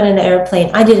never been in an airplane.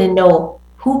 I didn't know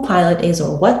who pilot is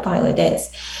or what pilot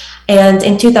is. And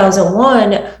in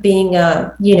 2001, being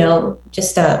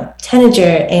just a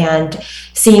teenager and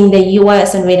seeing the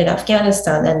US invaded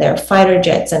Afghanistan, and their fighter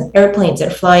jets and airplanes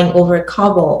are flying over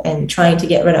Kabul and trying to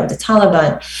get rid of the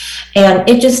Taliban. And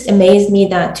it just amazed me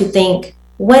to think,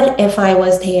 what if I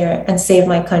was there and save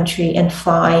my country and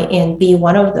fly and be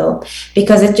one of them?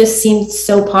 Because it just seemed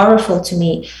so powerful to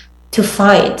me to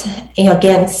fight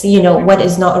against, what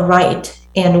is not right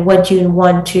and what you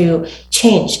want to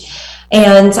change.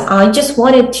 And I just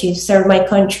wanted to serve my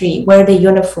country, wear the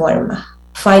uniform,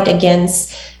 fight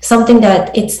against something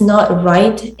that it's not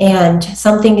right, and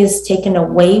something is taken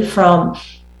away from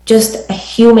just a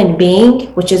human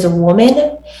being, which is a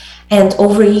woman. And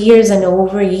over years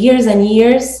and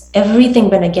years, everything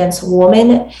been against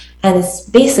women, and it's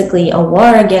basically a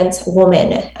war against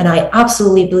women. And I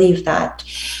absolutely believe that.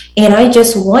 And I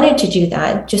just wanted to do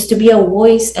that, just to be a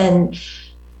voice and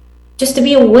just to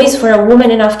be a voice for a woman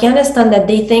in Afghanistan that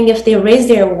they think if they raise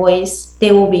their voice,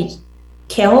 they will be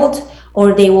killed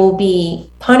or they will be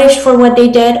punished for what they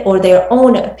did, or their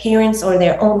own parents or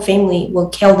their own family will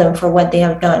kill them for what they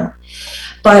have done.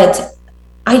 But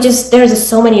there's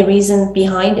so many reasons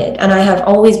behind it. And I have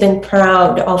always been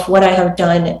proud of what I have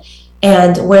done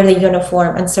and wear the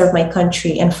uniform and serve my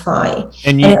country and fly.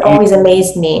 And it always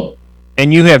amazed me.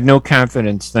 And you have no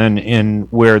confidence then in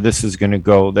where this is going to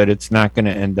go, that it's not going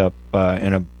to end up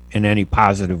in any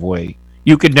positive way.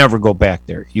 You could never go back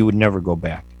there. You would never go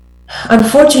back.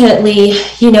 Unfortunately,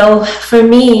 for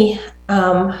me,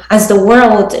 as the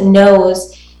world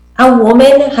knows, a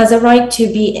woman has a right to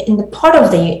be in the part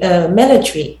of the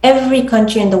military. Every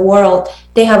country in the world,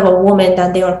 they have a woman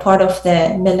that they are part of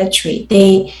the military.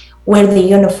 They wear the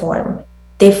uniform.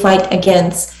 They fight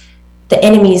against the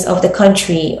enemies of the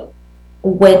country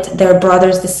with their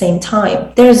brothers the same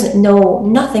time. There's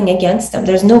nothing against them.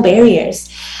 There's no barriers.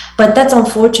 But that's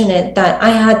unfortunate that I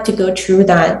had to go through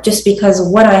that just because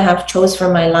what I have chose for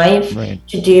my life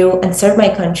to do and serve my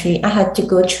country, I had to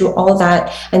go through all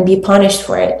that and be punished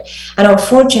for it. And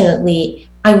unfortunately,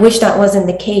 I wish that wasn't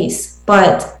the case,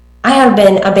 but I have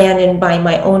been abandoned by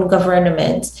my own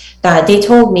government, that they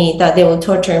told me that they will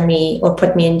torture me or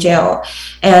put me in jail.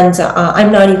 And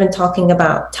I'm not even talking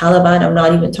about Taliban. I'm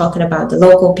not even talking about the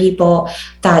local people,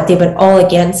 that they've been all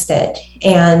against it.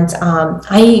 And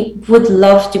I would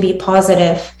love to be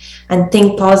positive and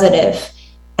think positive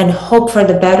and hope for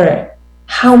the better.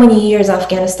 How many years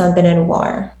Afghanistan been in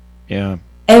war? Yeah.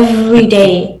 Every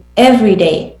day.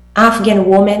 Afghan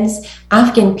women,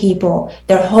 Afghan people,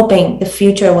 they're hoping the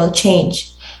future will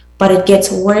change, but it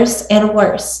gets worse and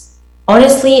worse.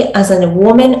 Honestly, as a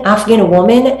woman, Afghan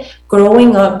woman,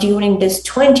 growing up during this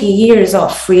 20 years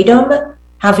of freedom,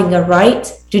 having a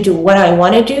right to do what I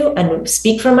want to do and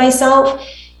speak for myself,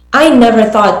 I never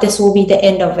thought this will be the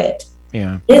end of it.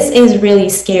 Yeah. This is really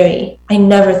scary. I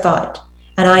never thought.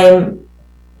 And I am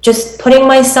just putting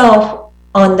myself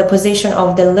on the position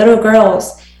of the little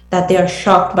girls that they are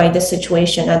shocked by the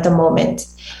situation at the moment.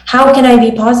 How can I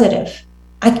be positive?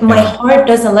 My heart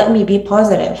doesn't let me be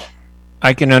positive.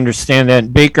 I can understand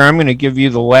that. Baker, I'm going to give you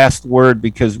the last word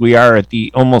because we are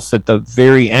almost at the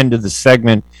very end of the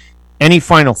segment. Any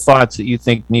final thoughts that you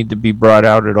think need to be brought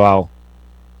out at all?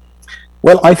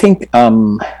 Well, I think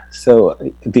so.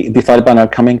 The Taliban are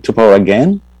coming to power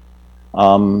again.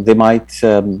 They might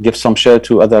give some share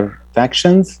to other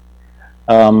factions.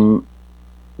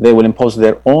 They will impose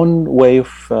their own way of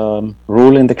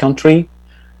rule in the country.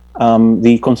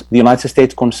 The United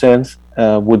States concerns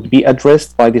would be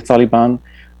addressed by the Taliban.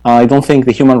 I don't think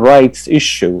the human rights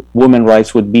issue, women's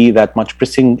rights, would be that much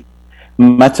pressing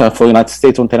matter for the United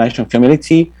States or international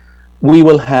community. We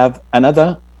will have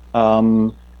another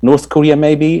North Korea,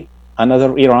 maybe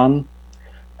another Iran,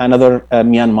 another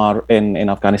Myanmar in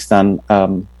Afghanistan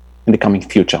in the coming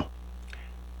future.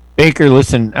 Baker,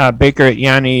 listen, Baker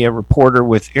Atyani, a reporter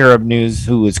with Arab News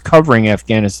who is covering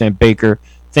Afghanistan. Baker,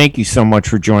 thank you so much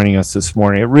for joining us this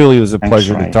morning. It really was a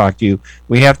pleasure to talk to you.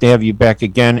 We have to have you back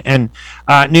again. And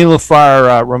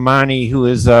Nilufar Rahmani, who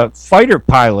is a fighter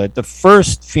pilot, the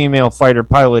first female fighter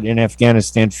pilot in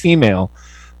Afghanistan, female,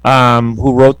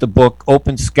 who wrote the book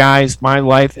Open Skies, My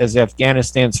Life as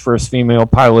Afghanistan's First Female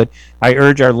Pilot. I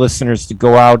urge our listeners to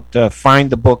go out, find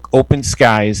the book Open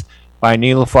Skies by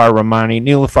Nilufar Rahmani.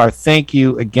 Nilufar, thank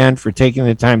you again for taking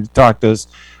the time to talk to us.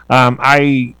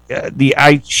 I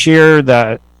share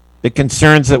the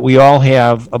concerns that we all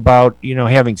have about,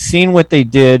 having seen what they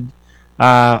did.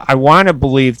 I want to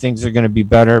believe things are going to be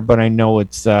better, but I know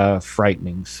it's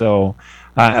frightening. So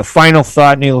a final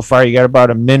thought, Nilufar, you got about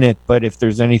a minute, but if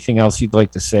there's anything else you'd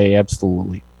like to say,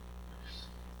 absolutely.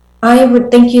 I would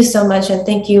thank you so much, and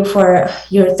thank you for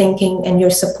your thinking and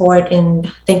your support,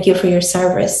 and thank you for your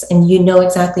service. And you know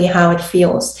exactly how it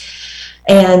feels,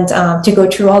 and to go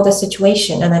through all the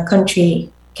situation, and a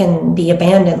country can be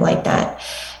abandoned like that.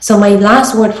 So my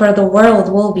last word for the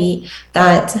world will be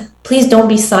that please don't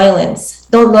be silenced.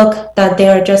 Don't look that they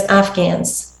are just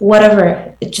Afghans,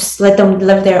 whatever. Just let them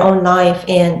live their own life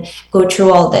and go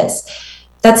through all this.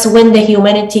 That's when the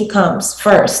humanity comes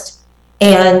first.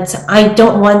 And I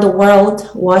don't want the world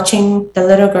watching the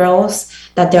little girls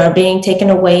that they are being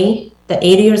taken away, the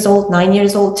 8 years old, 9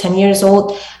 years old, 10 years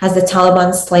old, as the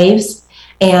Taliban slaves.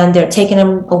 And they're taking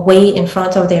them away in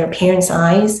front of their parents'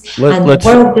 eyes. And the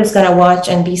world is going to watch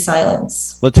and be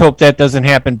silenced. Let's hope that doesn't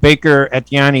happen. Baker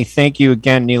Atyani, thank you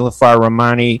again. Nilufar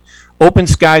Rahmani. Open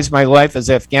Skies, My Life as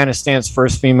Afghanistan's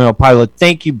First Female Pilot.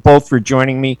 Thank you both for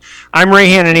joining me. I'm Ray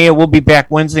Hanania. We'll be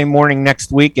back Wednesday morning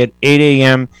next week at 8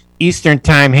 a.m. Eastern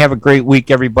Time. Have a great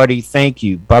week, everybody. Thank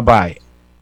you. Bye-bye.